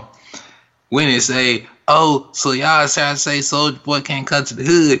from. When it say, oh, so y'all trying to say Soulja Boy can't come to the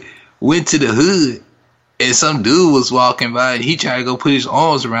hood, went to the hood, and some dude was walking by, and he tried to go put his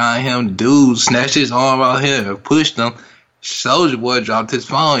arms around him. The dude snatched his arm out here and pushed him. Soulja Boy dropped his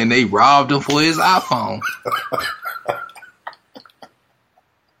phone, and they robbed him for his iPhone.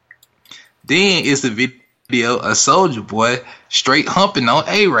 Then it's the video of Soulja Boy straight humping on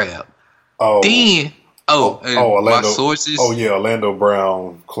A-Rap. Oh. Then... Orlando, my sources. Oh yeah, Orlando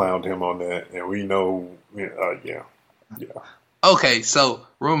Brown clowned him on that, and we know. Yeah. Okay, so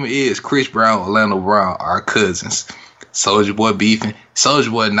rumor is Chris Brown, Orlando Brown are cousins. Soulja Boy beefing.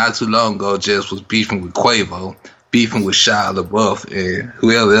 Soulja Boy not too long ago just was beefing with Quavo, beefing with Shia LaBeouf, and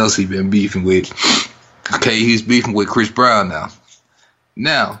whoever else he been beefing with. Okay, he's beefing with Chris Brown now.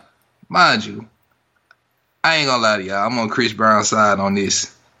 Now, mind you, I ain't gonna lie to y'all. I'm on Chris Brown's side on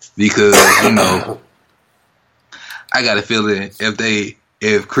this because I got a feeling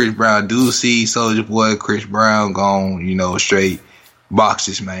if Chris Brown do see Soulja Boy, Chris Brown gon' straight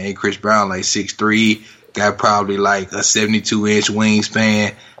boxes, man. Chris Brown like 6'3", got probably like a 72-inch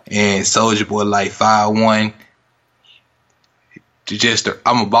wingspan, and Soulja Boy like 5'1".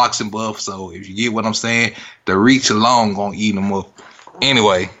 I'm a boxing buff, so if you get what I'm saying, the reach alone gonna eat him up.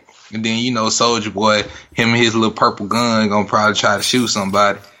 Anyway, and then Soulja Boy, him and his little purple gun gonna probably try to shoot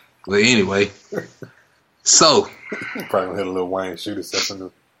somebody. But anyway, so. Probably gonna hit a little Wayne shoot himself in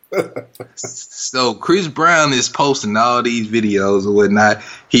the. So Chris Brown is posting all these videos or whatnot.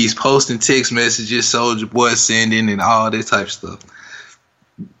 He's posting text messages Soulja Boy sending and all this type of stuff.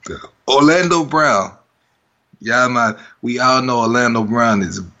 Orlando Brown, we all know Orlando Brown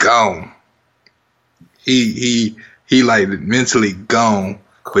is gone. He like mentally gone.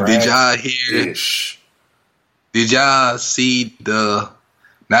 But did y'all hear? Did y'all see the?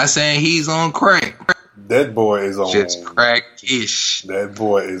 Not saying he's on crack. That boy is on just crack-ish. That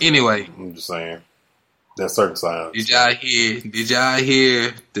boy is. Anyway, I'm just saying. There's certain signs. Did y'all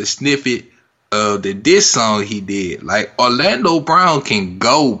hear the snippet of the diss song he did? Like Orlando Brown can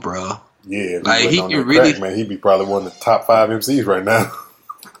go, bro. Yeah, like he can really. Crack, man, he'd be probably one of the top 5 MCs right now.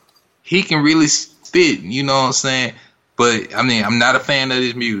 He can really spit. You know what I'm saying? But I mean, I'm not a fan of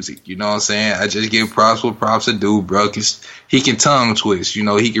his music. You know what I'm saying? I just give props what props to do, bro. He can tongue twist.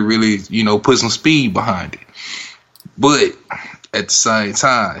 He can really, put some speed behind it. But at the same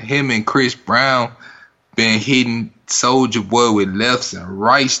time, him and Chris Brown been hitting Soulja Boy with lefts and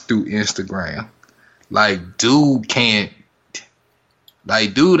rights through Instagram. Like, dude ain't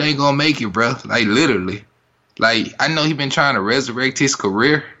gonna make it, bro. Like, literally. Like, I know he been trying to resurrect his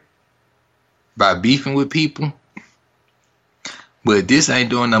career by beefing with people. But this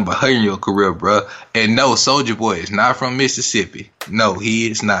ain't doing nothing but hurting your career, bro. And no, Soulja Boy is not from Mississippi. No, he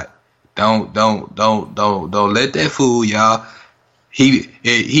is not. Don't let that fool y'all. He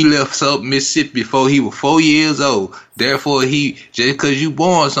left Mississippi before he was 4 years old. Therefore, just because you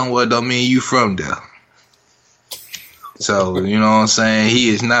born somewhere don't mean you from there. So you know what I'm saying. He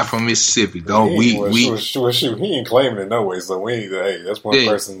is not from Mississippi. Shoot, he ain't claiming it no way. So we ain't. Hey, that's one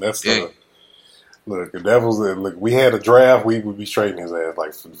person. That's the. Look, if that was we had a draft, we would be straightening his ass,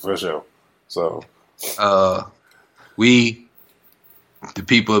 like, for sure. So, the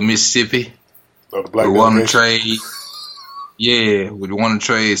people of Mississippi, the black we want to trade. Yeah, we want to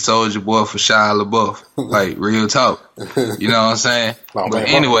trade Soulja Boy for Shia LaBeouf. Like, real talk. You know what I'm saying? No, but man,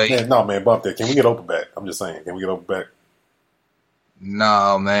 anyway. Bump that. Can we get Oprah back? I'm just saying. Can we get Oprah back?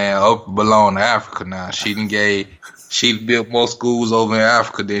 No, man. Oprah belong to Africa now. She built more schools over in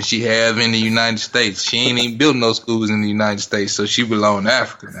Africa than she have in the United States. She ain't even built no schools in the United States, so she belong to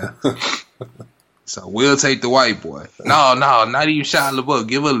Africa now. So we'll take the white boy. No, not even Shia LaBeouf.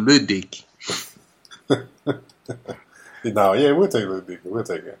 Give her a little dick. No, yeah, we'll take Lil Dicky. We'll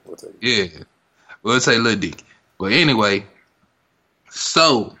take it. Yeah, we'll take Lil Dicky. But anyway,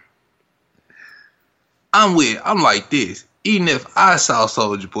 so I'm like this. Even if I saw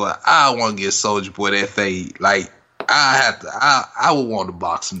Soulja Boy, I want to get Soulja Boy that fade. Like I would want to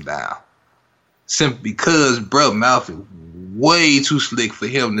box him down. Simply because bro mouth is way too slick for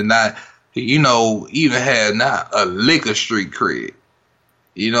him to not, even have not a lick of street cred.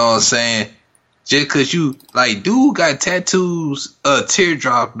 You know what I'm saying? Just cause you dude got tattoos, black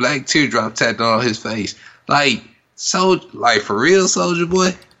teardrop tattooed on his face. For real, Soulja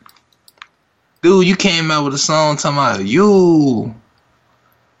Boy. Dude, you came out with a song talking about you.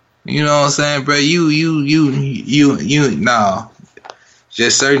 You know what I'm saying, bro? Nah.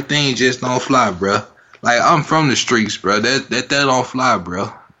 Just certain things just don't fly, bro. I'm from the streets, bro. That don't fly,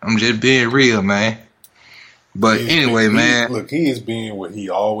 bro. I'm just being real, man. But anyway, man. Look, he is being what he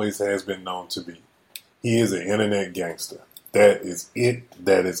always has been known to be. He is an internet gangster. That is it.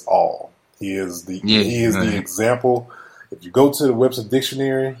 That is all. He is the example. If you go to the Webster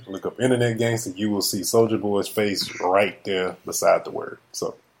Dictionary, look up internet gangster, you will see Soulja Boy's face right there beside the word.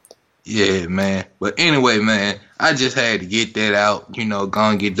 So. Yeah, man. But anyway, man, I just had to get that out. Go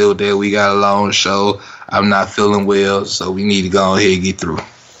and get through that. We got a long show. I'm not feeling well, so we need to go ahead and get through.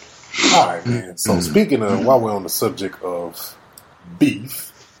 All right, man. So speaking of, while we're on the subject of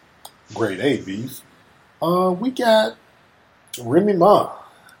beef, grade A beef, we got Remy Ma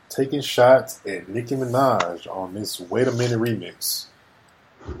taking shots at Nicki Minaj on this Wait a Minute remix.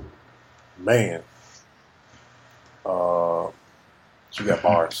 Man. She got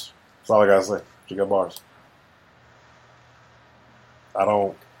bars. That's all I gotta say. She got bars. I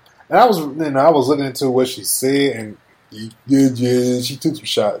was looking into what she said, and she took some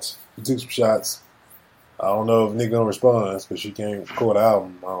shots. I don't know if Nick gonna respond because she can't record an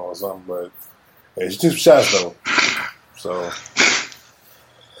album or something, but yeah, she took some shots though. So,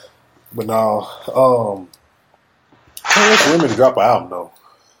 but no, can't wait for women to drop an album though.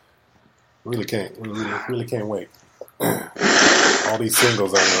 Really can't. Really can't wait. All these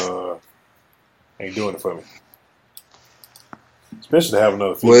singles ain't doing it for me. Especially to have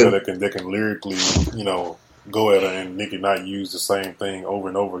another female that can lyrically, go at her and Nicki not use the same thing over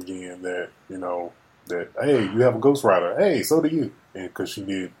and over again. That hey, you have a ghostwriter. Hey, so do you. And because she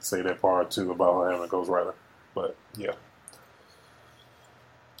did say that part too about her having a ghostwriter. But yeah.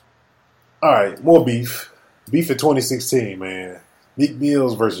 All right, more beef. Beef in 2016, man. Meek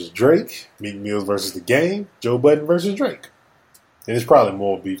Mills versus Drake. Meek Mills versus The Game. Joe Budden versus Drake. And it's probably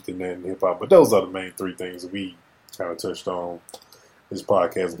more beef than that in hip hop, but those are the main three things that we kind of touched on this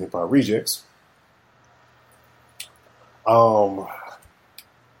podcast and Hip Hop Rejectz.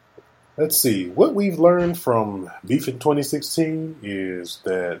 Let's see. What we've learned from beef in 2016 is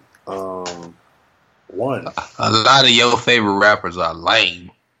that one, a lot of your favorite rappers are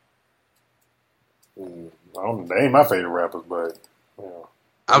lame. They ain't my favorite rappers, but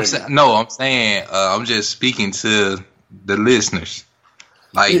I'm just speaking to the listeners.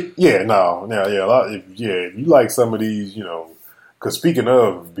 If you like some of these, because speaking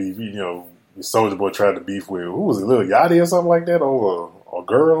of beef, Soulja Boy tried to beef with, who was it, Lil Yachty or something like that, or a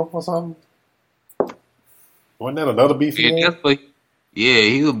girl or something? Wasn't that another beef? That's why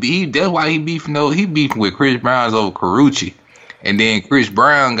he beefing. He beefing with Chris Brown over Karuchi, and then Chris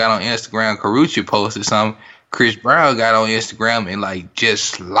Brown got on Instagram. Karuchi posted something. Chris Brown got on Instagram and just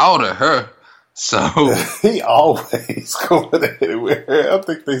slaughtered her. So he always going at it with her. I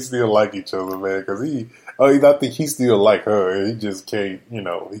think they still like each other, man. Because I think he still like her. He just can't,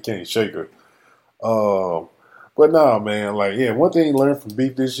 he can't shake her. But nah, man. One thing you learned from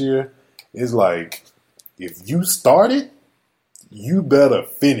beef this year is if you start it, you better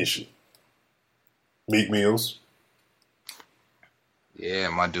finish it. Meek Mills. Yeah,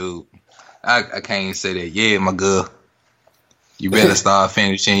 my dude. I can't even say that. Yeah, my girl. You better start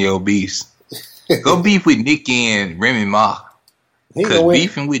finishing your beefs. Go beef with Nicki and Remy Ma. Because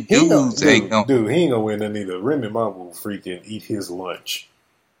beefing with dudes ain't gonna... Dude, he ain't gonna win none either. Remy Ma will freaking eat his lunch.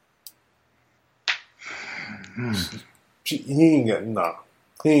 He ain't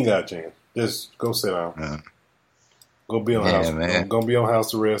got a chance. Just go sit down. Yeah. Go be on house. Man. Go be on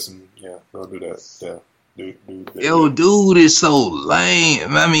house arrest and go do that. Yeah. Dude is so lame.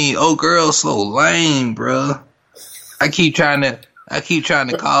 Girl's so lame, bro. I keep trying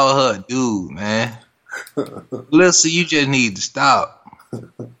to call her a dude, man. Listen, you just need to stop.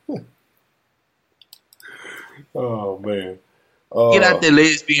 Oh man. Get out that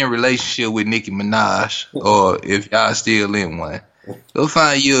lesbian relationship with Nicki Minaj, or if y'all still in one, go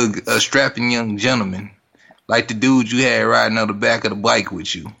find you a strapping young gentleman like the dude you had riding on the back of the bike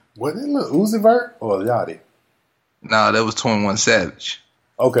with you. Was it Uzi Vert or Yachty? Nah, that was 21 Savage.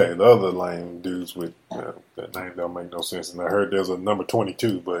 Okay, the other lame dudes with that name don't make no sense. And I heard there's a number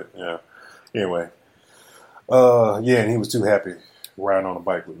 22, but yeah. Anyway, yeah, and he was too happy riding on a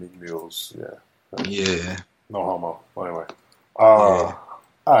bike with Meek Mills. Yeah. Yeah. No homo. Well, anyway. All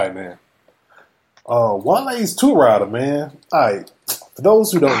right, man. Wale's Two Rider, man. All right. For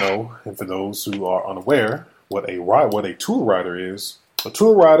those who don't know, and for those who are unaware, what a tour rider is, a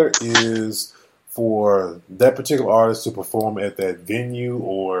tour rider is for that particular artist to perform at that venue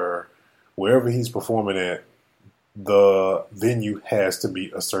or wherever he's performing at. The venue has to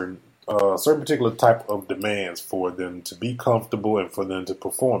meet a certain particular type of demands for them to be comfortable and for them to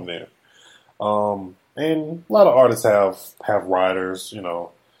perform there. And a lot of artists have riders,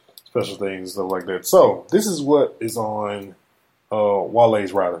 special things, stuff like that. So this is what is on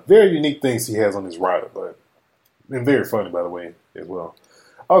Wale's rider. Very unique things he has on his rider, and very funny, by the way, as well.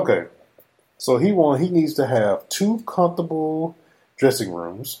 Okay, so he needs to have 2 comfortable dressing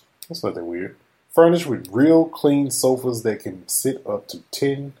rooms. That's nothing weird. Furnished with real clean sofas that can sit up to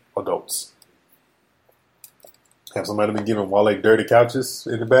 10 adults. Have somebody been giving Wale dirty couches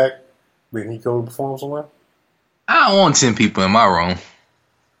in the back when he goes to perform somewhere? I don't want 10 people in my room.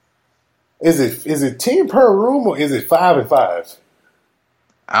 Is it 10 per room or is it 5 and 5?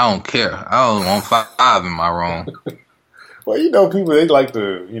 I don't care. I don't want 5 in my room. Well, people, they like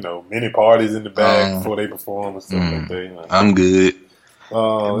the, mini parties in the back before they perform and stuff like that. I'm good.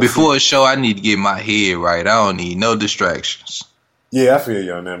 Before a show, I need to get my head right. I don't need no distractions. Yeah, I feel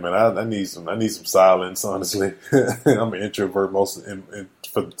you on that, man. I need some silence, honestly. I'm an introvert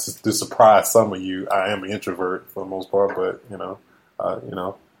to surprise some of you. I am an introvert for the most part, but I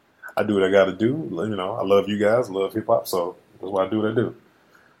do what I got to do. I love you guys, love hip hop, so that's why I do what I do.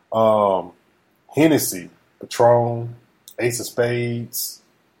 Hennessy, Patron, Ace of Spades,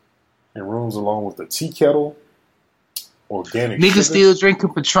 in rooms along with the tea kettle, organic. Niggas sugar. still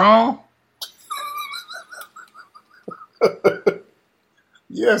drinking Patron?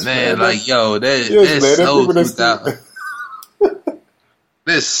 Yes, man. That's so 2000.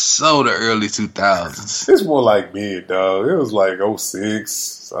 That's so the early 2000s. It's more like mid, dog. It was like 06,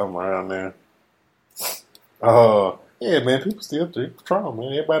 something around there. Yeah, man, people still drink Patron,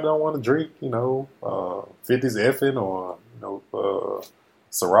 man. Everybody don't want to drink, 50s effing or,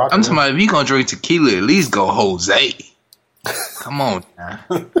 Ciroc. I'm talking about if you gonna drink tequila, at least go Jose. Come on, man.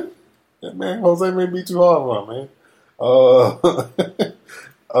 Yeah, man, Jose may be too hard for him, man.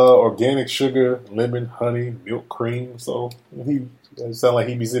 Organic sugar, lemon, honey, milk, cream. So it sound like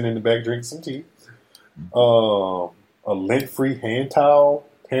he be sitting in the back drinking some tea. A lint-free hand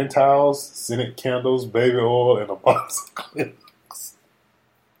towels, scented candles, baby oil, and a box of Kleenex.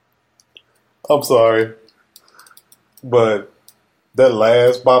 I'm sorry, but that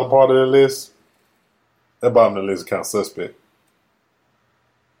last bottom part of the list, that bottom of the list is kind of suspect.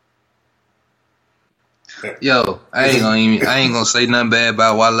 Yo, I ain't gonna say nothing bad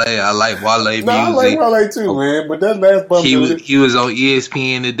about Wale. I like Wale music. No, I like Wale too, man. But that last bump, he was on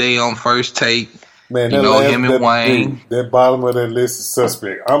ESPN today on First Take. Man, him and Wayne. That bottom of that list is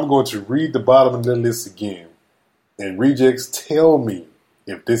suspect. I'm going to read the bottom of that list again, and Rejectz, tell me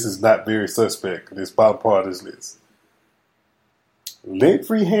if this is not very suspect. This bottom part of this list: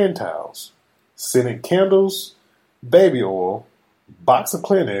 lint-free hand towels, scented candles, baby oil, box of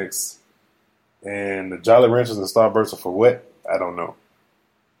Kleenex. And the Jolly Ranchers and Starbursts are for what? I don't know.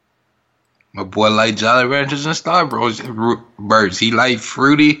 My boy like Jolly Ranchers and Starbursts. He like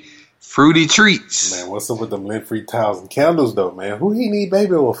fruity treats. Man, what's up with them lint-free towels and candles, though, man? Who he need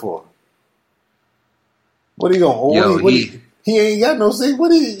baby oil for? What he gonna oil? He ain't got no seat.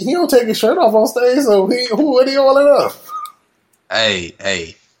 He don't take his shirt off on stage, so what he oiling up?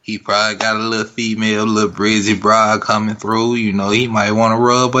 Hey. He probably got a little female, little breezy broad coming through. He might want to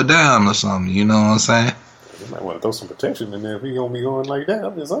rub her down or something. You know what I'm saying? He might want to throw some protection in there if he gonna be going like that.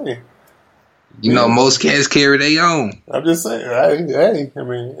 I'm just saying. Most cats carry their own. I'm just saying. Hey, I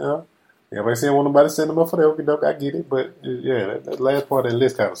mean, everybody saying want nobody send them up for the okey doke. I get it, but yeah, that last part of the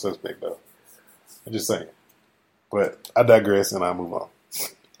list kind of suspect though. I'm just saying. But I digress and I move on.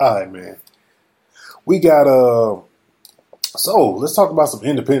 All right, man. We got So let's talk about some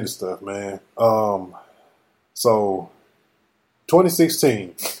independent stuff, man. So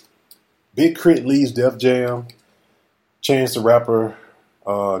 2016, Big Crit leaves Def Jam. Chance the Rapper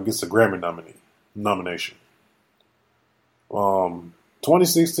gets a Grammy nomination.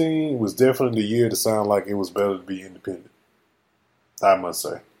 2016 was definitely the year to sound like it was better to be independent, I must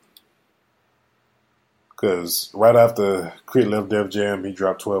say. Because right after Crit left Def Jam, he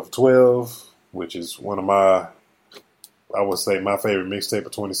dropped 12-12, which is one of my favorite mixtape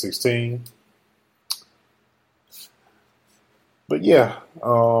of 2016. But yeah,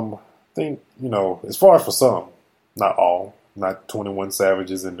 I think, as far as for some, not all, not 21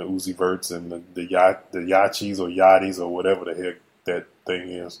 Savages and the Uzi Verts and the Yachis or Yachties or whatever the heck that thing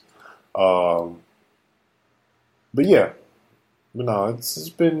is. But yeah, it's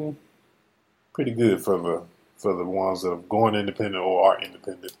been pretty good for the ones that are going independent or are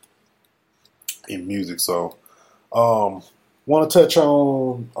independent in music. So, want to touch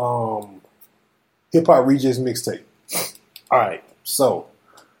on Hip Hop Rejectz mixtape. All right, so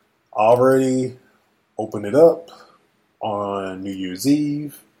already opened it up on New Year's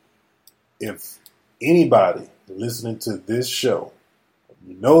Eve. If anybody listening to this show,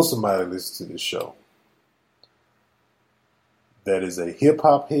 somebody listens to this show that is a hip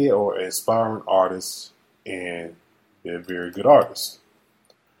hop head or aspiring artist, and they're very good artists.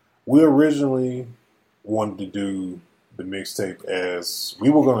 We originally wanted to do the mixtape as we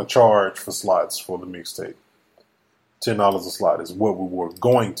were going to charge for slots for the mixtape. $10 a slot is what we were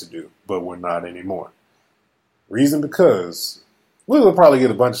going to do, but we're not anymore. Reason because we would probably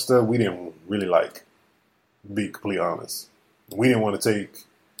get a bunch of stuff we didn't really like, to be completely honest. We didn't want to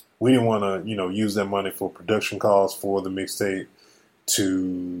use that money for production costs for the mixtape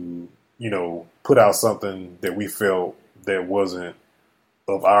to, put out something that we felt that wasn't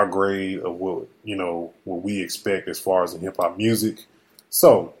of our grade of what we expect as far as in hip hop music.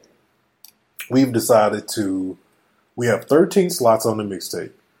 So we've decided we have 13 slots on the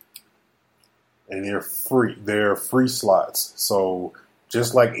mixtape, and they're free. They're free slots. So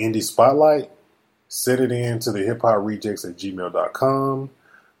just like Indie Spotlight, send it in to the hiphopRejectz@gmail.com,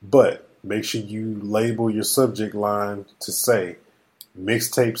 but make sure you label your subject line to say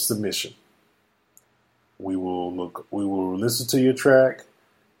mixtape submission. We will listen to your track.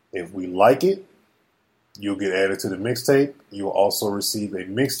 If we like it, you'll get added to the mixtape. You'll also receive a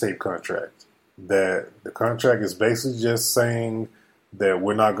mixtape contract. That the contract is basically just saying that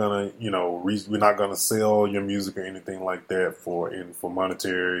we're not gonna, we're not gonna sell your music or anything like that for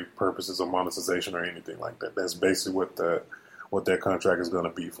monetary purposes or monetization or anything like that. That's basically what that contract is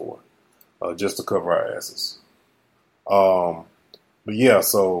gonna be for, just to cover our asses. But yeah,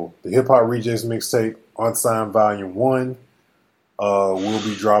 so the Hip Hop Rejectz mixtape, Unsigned Volume 1, will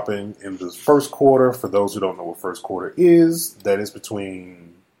be dropping in the first quarter. For those who don't know what first quarter is, that is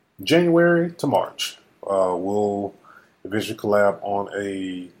between January to March. We'll eventually collab on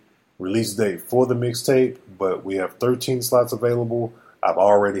a release date for the mixtape, but we have 13 slots available. I've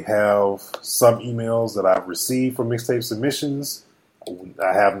already have some emails that I've received for mixtape submissions.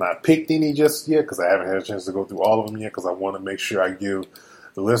 I have not picked any just yet because I haven't had a chance to go through all of them yet, because I want to make sure I give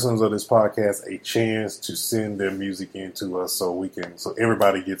the listeners of this podcast a chance to send their music in to us so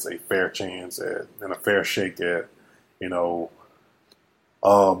everybody gets a fair chance and a fair shake at,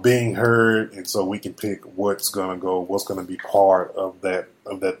 being heard, and so we can pick what's going to be part of that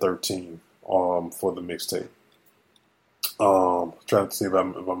 13 for the mixtape. Trying to see if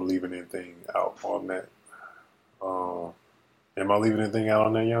I'm leaving anything out on that. Am I leaving anything out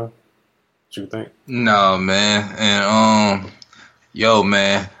on that, Young? What you think? No, man. And yo,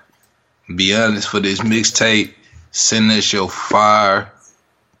 man, be honest, for this mixtape, send us your fire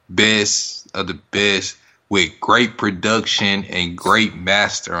best of the best with great production and great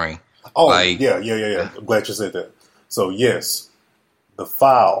mastering. Oh, yeah. I'm glad you said that. So yes, the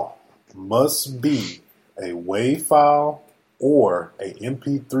file must be a WAV file or a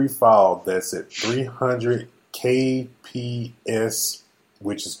MP3 file that's at 300 kps,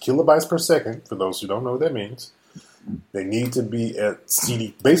 which is kilobytes per second. For those who don't know what that means, they need to be at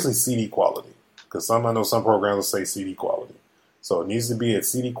basically CD quality. Because I know some programs will say CD quality, so it needs to be at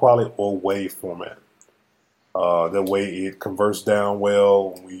CD quality or WAV format. That way it converts down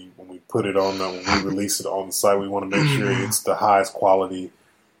well when we put it when we release it on the site. We want to make sure it's the highest quality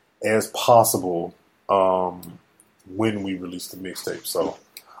as possible when we release the mixtape. So,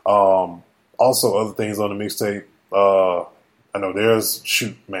 also other things on the mixtape. I know as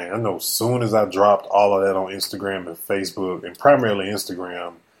soon as I dropped all of that on Instagram and Facebook, and primarily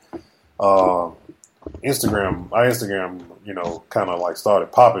Instagram, our Instagram, kind of like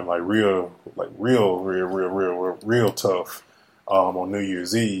started popping real tough on New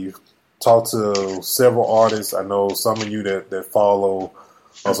Year's Eve. Talked to several artists. I know some of you that follow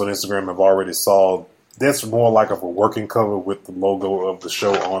us on Instagram have already saw that's more like of a working cover with the logo of the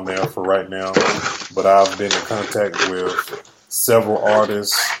show on there for right now. But I've been in contact with several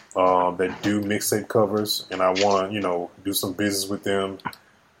artists that do mixtape covers, and I want to, do some business with them,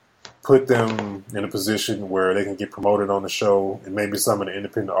 put them in a position where they can get promoted on the show, and maybe some of the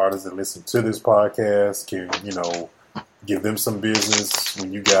independent artists that listen to this podcast can, give them some business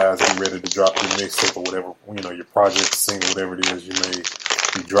when you guys get ready to drop your mixtape or whatever, your project, single, whatever it is you may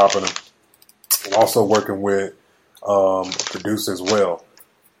be dropping them. I'm also working with a producer as well.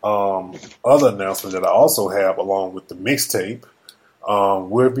 Other announcement that I also have along with the mixtape,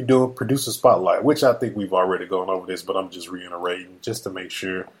 we'll be doing Producer Spotlight, which I think we've already gone over this, but I'm just reiterating just to make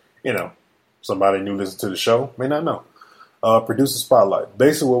sure, somebody new listen to the show may not know. Producer Spotlight.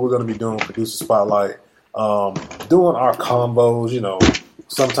 Basically what we're going to be doing, Producer Spotlight, doing our combos,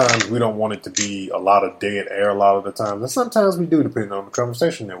 sometimes we don't want it to be a lot of dead air a lot of the time, and sometimes we do depending on the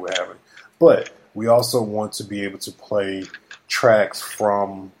conversation that we're having. But we also want to be able to play tracks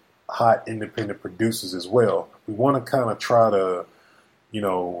from hot independent producers as well. We want to kind of try to,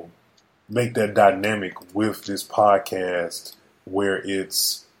 make that dynamic with this podcast where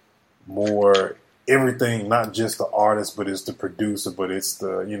it's more everything, not just the artist, but it's the producer, but it's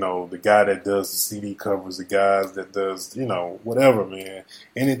the, the guy that does the CD covers, the guys that does, whatever, man.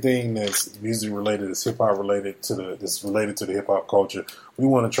 Anything that's music related, that's hip hop related that's related to the hip hop culture. We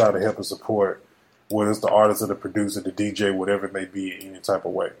want to try to help and support whether it's the artist or the producer, the DJ, whatever it may be in any type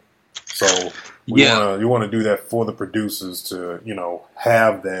of way. So you want to do that for the producers to,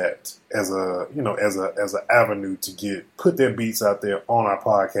 have that as a avenue to put their beats out there on our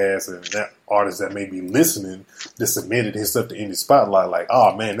podcast, and that artist that may be listening that submitted his stuff to Indie Spotlight, like,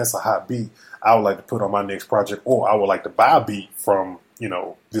 oh man, that's a hot beat I would like to put on my next project, or I would like to buy a beat from,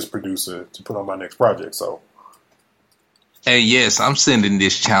 this producer to put on my next project. So. And yes, I'm sending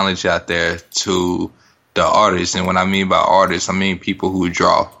this challenge out there to the artists. And when I mean by artists, I mean people who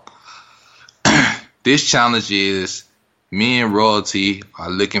draw. This challenge is me and Royalty are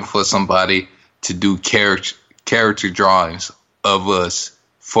looking for somebody to do character drawings of us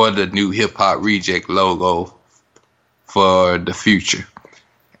for the new Hip Hop Reject logo for the future.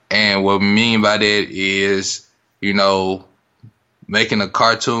 And what we mean by that is, making a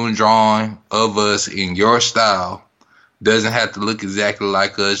cartoon drawing of us in your style. Doesn't have to look exactly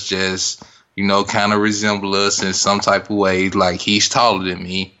like us, just, kind of resemble us in some type of way. Like, he's taller than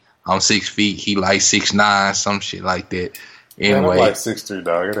me. I'm 6 feet. He like 6'9", some shit like that. Anyway. I'm like 6'3",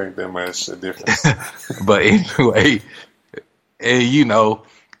 dog. It ain't that much difference. But anyway,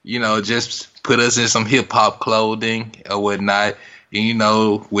 and just put us in some hip hop clothing or whatnot.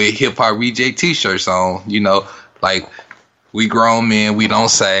 And, with Hip Hop Reject t-shirts on, like, we grown men, we don't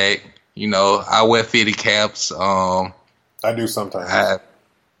sag. I wear fitted caps. I do sometimes.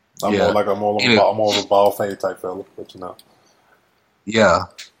 I'm more of a ball fade type fella, but Yeah.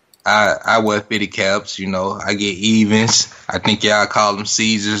 I wear fitted caps, I get evens. I think y'all call them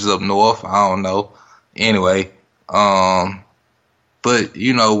Caesars up north. I don't know. Anyway, but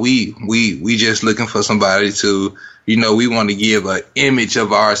we just looking for somebody to, we want to give an image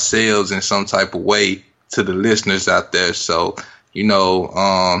of ourselves in some type of way to the listeners out there. So,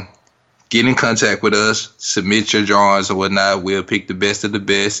 get in contact with us, submit your drawings or whatnot. We'll pick the best of the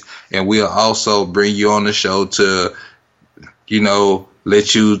best, and we'll also bring you on the show to,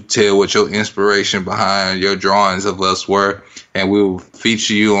 let you tell what your inspiration behind your drawings of us were, and we'll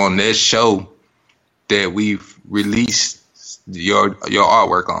feature you on that show that we've released your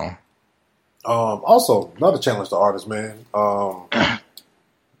artwork on. Also, another challenge to artists, man.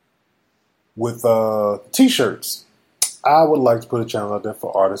 With t-shirts, I would like to put a challenge out there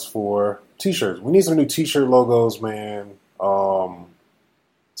for artists for t-shirts. We need some new t-shirt logos, man, so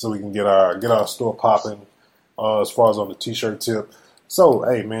we can get our store popping as far as on the t-shirt tip. So,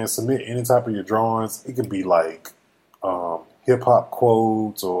 hey, man, submit any type of your drawings. It could be like hip-hop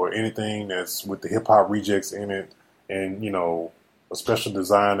quotes or anything that's with the hip-hop rejects in it, and, a special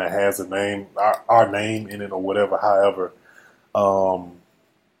design that has a name, our name in it or whatever, however.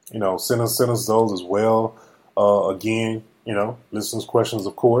 Send us those as well. Again, listeners' questions,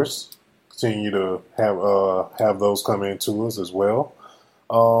 of course. Continue to have those come in to us as well.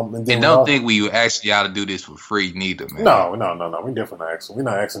 And don't think we ask y'all to do this for free neither, man. No. We definitely not asking. We're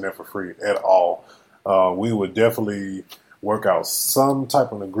not asking that for free at all. We would definitely work out some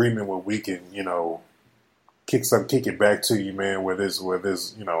type of agreement where we can, kick it back to you, man. Where there's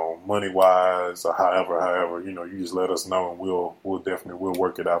money wise or however, you just let us know, and we'll definitely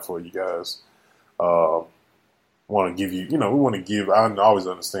work it out for you guys. Want to give you, we want to give. I always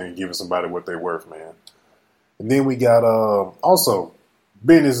understand giving somebody what they're worth, man. And then we got also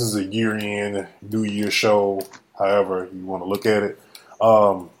being this is a year-end, New Year show, however you want to look at it,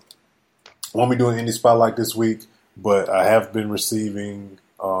 won't be doing Indie Spotlight this week, but I have been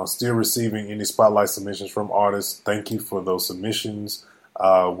still receiving Indie Spotlight submissions from artists. Thank you for those submissions.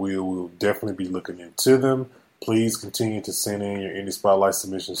 We will definitely be looking into them. Please continue to send in your Indie Spotlight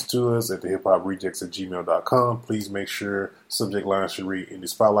submissions to us at thehiphoprejects@gmail.com. Please make sure subject line should read Indie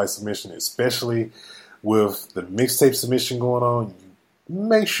Spotlight submission, especially with the mixtape submission going on.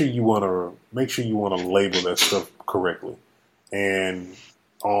 Make sure you want to label that stuff correctly. And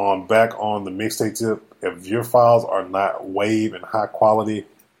back on the mixtape tip, if your files are not WAV and high quality,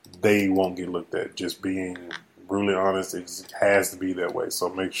 they won't get looked at. Just being brutally honest, it has to be that way. So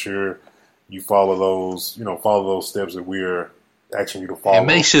make sure you follow those steps that we're asking you to follow. And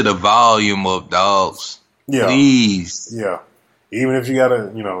make sure the volume up, dogs. Yeah. Please. Yeah. Even if you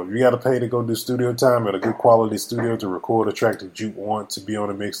gotta pay to go do studio time at a good quality studio to record a track that you want to be on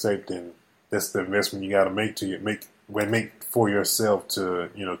a mixtape, then that's the investment you gotta make for yourself to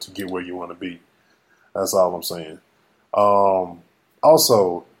get where you want to be. That's all I'm saying.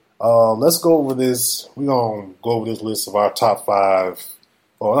 Also, let's go over this. We're gonna go over this list of our top 5.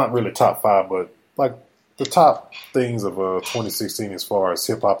 Well, not really top 5, but like the top things of 2016 as far as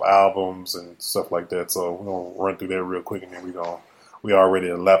hip hop albums and stuff like that. So we're gonna run through that real quick, and then we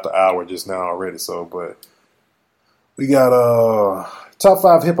already lapped the hour just now already. So, but we got top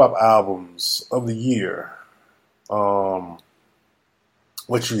 5 hip hop albums of the year.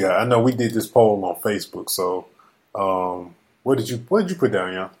 What you got? I know we did this poll on Facebook. So, what did you put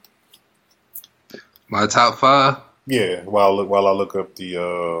down, y'all? My top 5. Yeah, while I look up the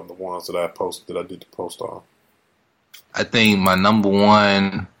ones that I did the post on. I think my number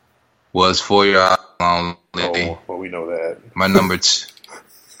 1 was For Your Eyes Only. Oh, well, we know that. My number 2.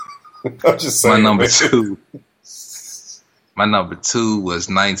 I'm just saying. My number 2. My number 2 was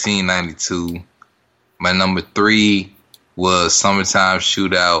 1992. My number 3 was Summertime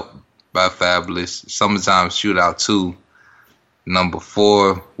Shootout by Fabulous. Summertime Shootout 2. Number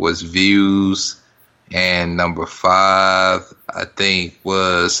 4 was Views. And number 5, I think,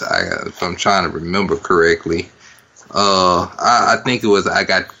 was, if I'm trying to remember correctly, I think it was I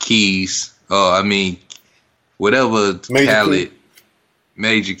Got Keys. Whatever Khaled.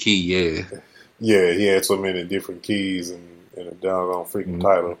 Major Key, yeah. Yeah, he had so many different keys and a doggone freaking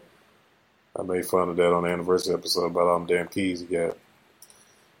title. I made fun of that on the anniversary episode about all them damn keys he got.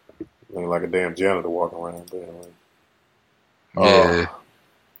 Looking like a damn janitor walking around. But anyway. Yeah.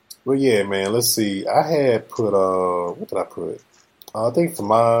 Well, yeah, man. Let's see. I had put what did I put? I think for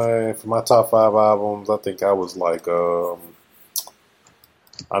my top 5 albums, I think I was like I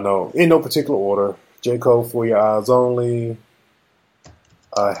know in no particular order. J. Cole, For Your Eyes Only.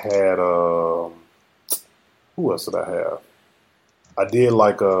 I had who else did I have? I did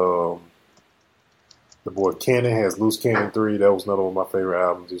like the boy Cannon has Loose Cannon 3. That was another one of my favorite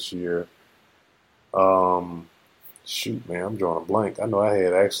albums this year. Shoot, man, I'm drawing a blank. I know I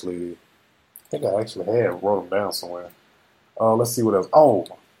had I think I actually had wrote them down somewhere. Let's see what else.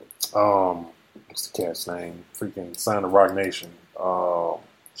 What's the cat's name? Freaking Sign of Rock Nation.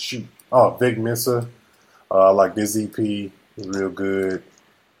 Vic Mensa. I like this EP. It's real good.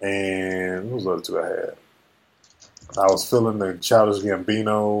 And what was the other 2 I had? I was feeling the Childish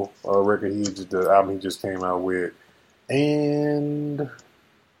Gambino record. The album he just came out with. And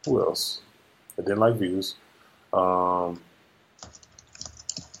who else? I didn't like Views. Let's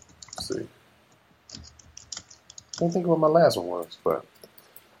see. I can't think of what my last one was, but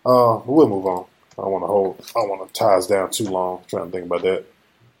we'll move on. I don't want to tie us down too long. I'm trying to think about that.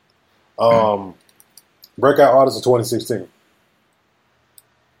 Breakout artists of 2016.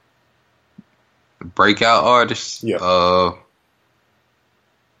 Breakout artists? Yeah.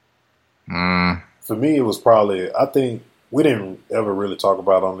 For me, it was probably, I think we didn't ever really talk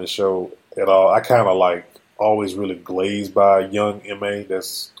about on this show at all. I kind of like always really glazed by Young M.A.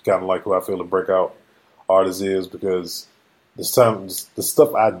 That's kind of like who I feel a breakout artist is, because the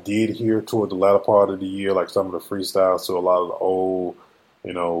stuff I did hear toward the latter part of the year, like some of the freestyles to a lot of the old,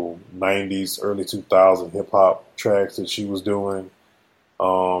 90s, early 2000 hip hop tracks that she was doing,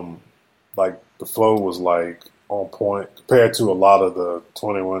 like the flow was like on point compared to a lot of the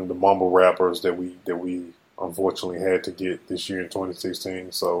mumble rappers that we unfortunately had to get this year in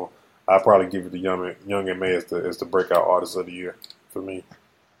 2016. So I'd probably give it to Young M.A. as the breakout artist of the year for me.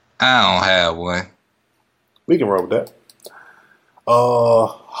 I don't have one. We can roll with that.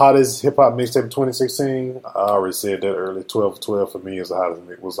 Hottest hip hop mixtape of 2016. I already said that earlier. 12 for me was the hottest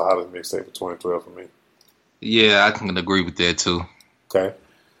mixtape of 2012 for me. Yeah, I can agree with that too. Okay.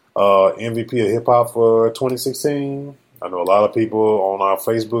 MVP of hip hop for 2016. I know a lot of people on our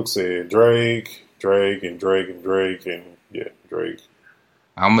Facebook said Drake, and yeah, Drake.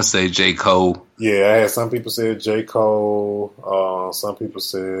 I'm gonna say J. Cole. Yeah, I had some people said J. Cole. Some people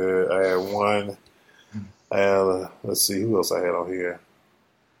said I had one. Let's see who else I had on here.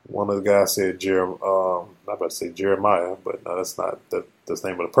 One of the guys said not about to say Jeremiah, but no, that's not the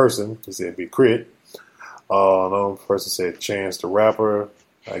name of the person. He said be Crit. Another person said Chance the Rapper.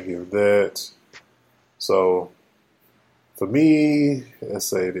 I give that. So for me, let's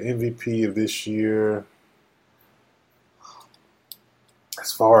say the MVP of this year,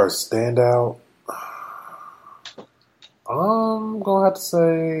 as far as standout, I'm gonna have to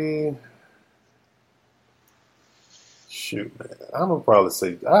say, shoot, man, I'm gonna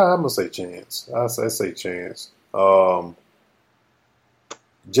say Chance. I say Chance.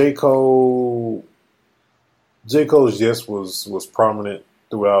 J. Cole's yes was prominent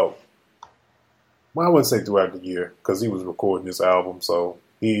throughout. Well, I wouldn't say throughout the year because he was recording this album, so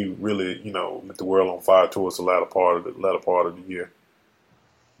he really, lit the world on fire towards the latter part of the year.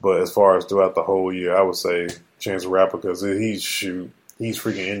 But as far as throughout the whole year, I would say Chance the Rapper because he's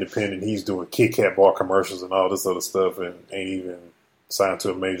freaking independent. He's doing Kit Kat bar commercials and all this other stuff, and ain't even signed to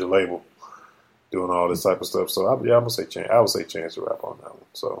a major label, doing all this type of stuff. So I'm gonna say Chance. I would say Chance the Rapper on that one.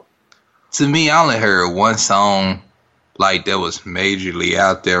 So to me, I only heard one song like that was majorly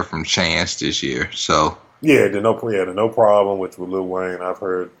out there from Chance this year. So the No Problem with Lil Wayne. I've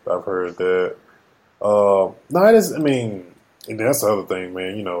heard that. No, it is. I mean. And that's the other thing,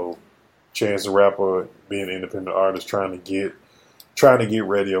 man. Chance the Rapper, being an independent artist, trying to get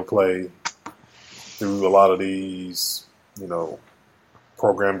radio play through a lot of these,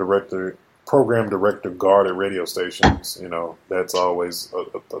 program director guarded radio stations. That's always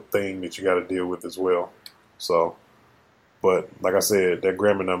a thing that you got to deal with as well. So, but like I said, that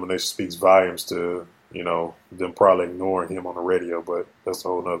Grammy nomination speaks volumes to them probably ignoring him on the radio. But that's a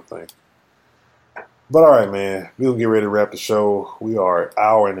whole other thing. But all right, man, we're going to get ready to wrap the show. We are an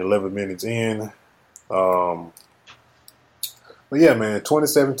hour and 11 minutes in. But yeah, man,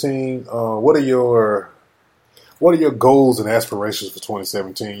 2017, what are your goals and aspirations for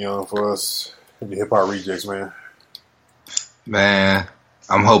 2017, young, for us in the Hip Hop Rejectz, man? Man,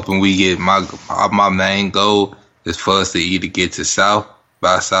 I'm hoping we get my main goal is for us to either get to South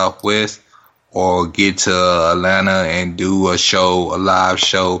by Southwest or get to Atlanta and do a live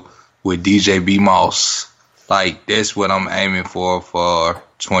show with DJ B Moss. Like, that's what I'm aiming for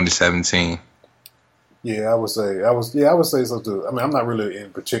 2017. Yeah, I would say so too. I mean, I'm not really in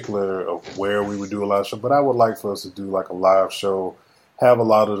particular of where we would do a live show, but I would like for us to do like a live show, have a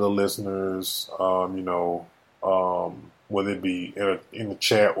lot of the listeners, whether it be in the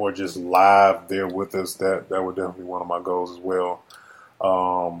chat or just live there with us. That would definitely be one of my goals as well.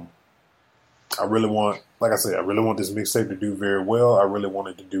 I really want this mixtape to do very well. I really want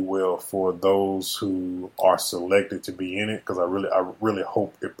it to do well for those who are selected to be in it, because I really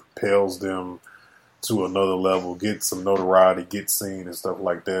hope it propels them to another level, get some notoriety, get seen and stuff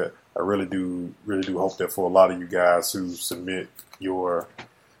like that. I really do hope that for a lot of you guys who submit your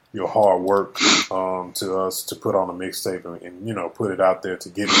hard work to us to put on a mixtape and put it out there to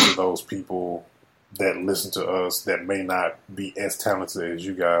get it to those people that listen to us that may not be as talented as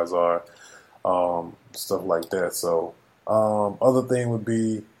you guys are. Stuff like that. So, other thing would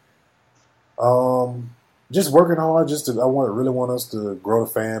be, just working hard. Really want us to grow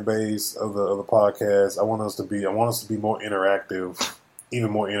the fan base of the podcast. I want us to be more interactive, even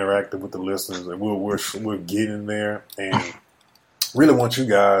more interactive with the listeners, and we're getting there. And really want you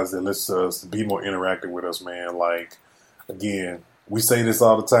guys that listen to us to be more interactive with us, man. Like, again, we say this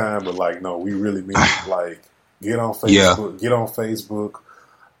all the time, but like, no, we really mean it. Like, get on Facebook. Yeah. Get on Facebook.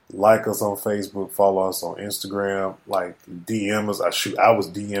 Like us on Facebook, follow us on Instagram, like DM us. I was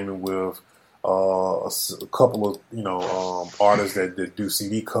DMing with a couple of artists that do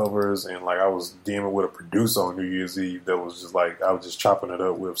CD covers, and like I was DMing with a producer on New Year's Eve that was just like I was just chopping it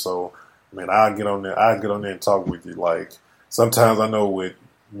up with. So, man, I'll get on there and talk with you. Like, sometimes I know with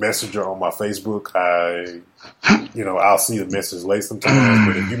Messenger on my Facebook, I'll see the message late sometimes,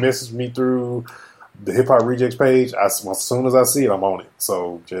 but if you message me through the Hip Hop Rejectz page, as soon as I see it, I'm on it.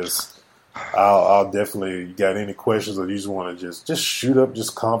 So I'll definitely, you got any questions or you just want to just shoot up,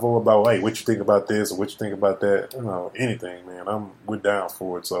 just convo about, hey, what you think about this or what you think about that, anything, man. We're down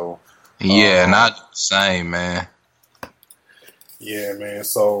for it. So yeah, not the same, man. Yeah, man.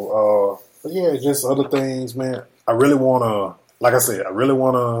 So but yeah, just other things, man. I really want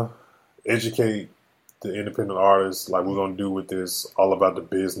to educate the independent artists, like we're gonna do with this All About the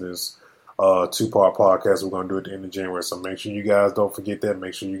Business 2-part podcast we're going to do at the end of January. So make sure you guys don't forget that.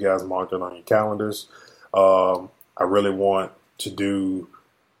 Make sure you guys mark that on your calendars. I I really want to do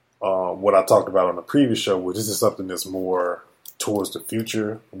what I talked about on the previous show, which is something that's more towards the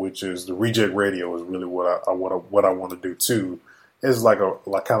future, which is the Reject Radio is really what I want to do too. It's like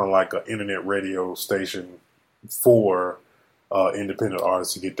kind of like an internet radio station for independent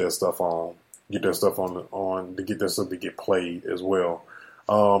artists to get their stuff on, to get their stuff to get played as well.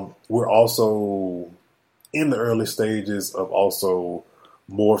 We're also in the early stages of also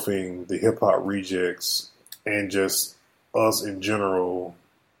morphing the hip hop rejects and just us in general.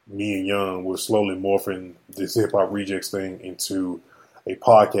 Me and Young, we're slowly morphing this hip hop rejects thing into a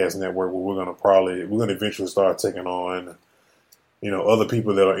podcast network where we're going to eventually start taking on, other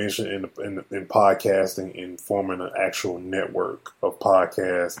people that are interested in podcasting and forming an actual network of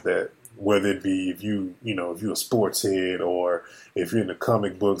podcasts that, whether it be if you're a sports head or if you're into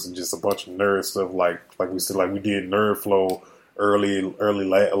comic books and just a bunch of nerd stuff like we said, like we did Nerd Flow early,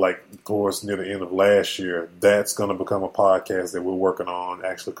 like towards near the end of last year. That's going to become a podcast that we're working on,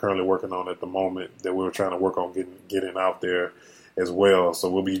 actually currently working on at the moment, that we're trying to work on getting out there as well. So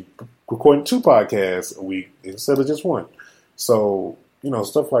we'll be recording 2 podcasts a week instead of just 1. So,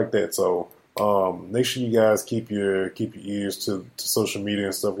 stuff like that. So make sure you guys keep your ears to social media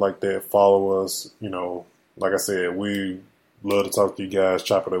and stuff like that. Follow us. Like I said, we love to talk to you guys,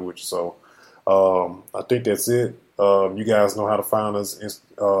 chop it up with you. So I think that's it. You guys know how to find us.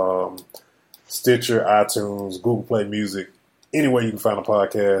 Stitcher, iTunes, Google Play Music. Anywhere you can find a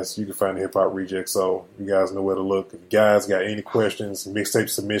podcast, you can find the Hip Hop Reject. So you guys know where to look. If you guys got any questions, mixtape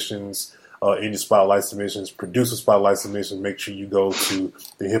submissions, any spotlight submissions, producer spotlight submissions, make sure you go to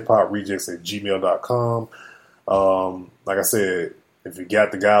the hiphoprejects@gmail.com. Like I said, if you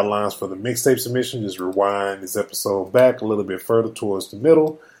got the guidelines for the mixtape submission, just rewind this episode back a little bit further towards the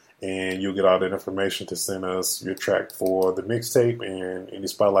middle, and you'll get all that information to send us your track for the mixtape and any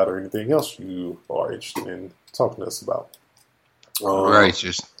spotlight or anything else you are interested in talking to us about.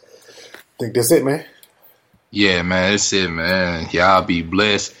 Righteous. I think that's it, man. Yeah, man, that's it, man. Y'all be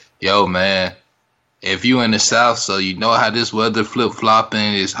blessed. Yo, man, if you in the South, so you know how this weather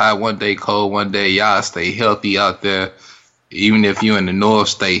flip-flopping. It's hot one day, cold one day. Y'all stay healthy out there. Even if you in the North,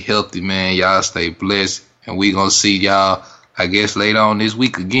 stay healthy, man. Y'all stay blessed. And we going to see y'all, I guess, later on this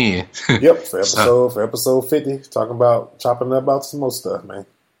week again. Yep, for episode 50, chopping up about some more stuff, man.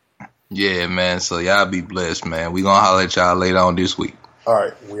 Yeah, man. So y'all be blessed, man. We going to holler at y'all later on this week. All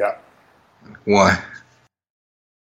right, we out. 1.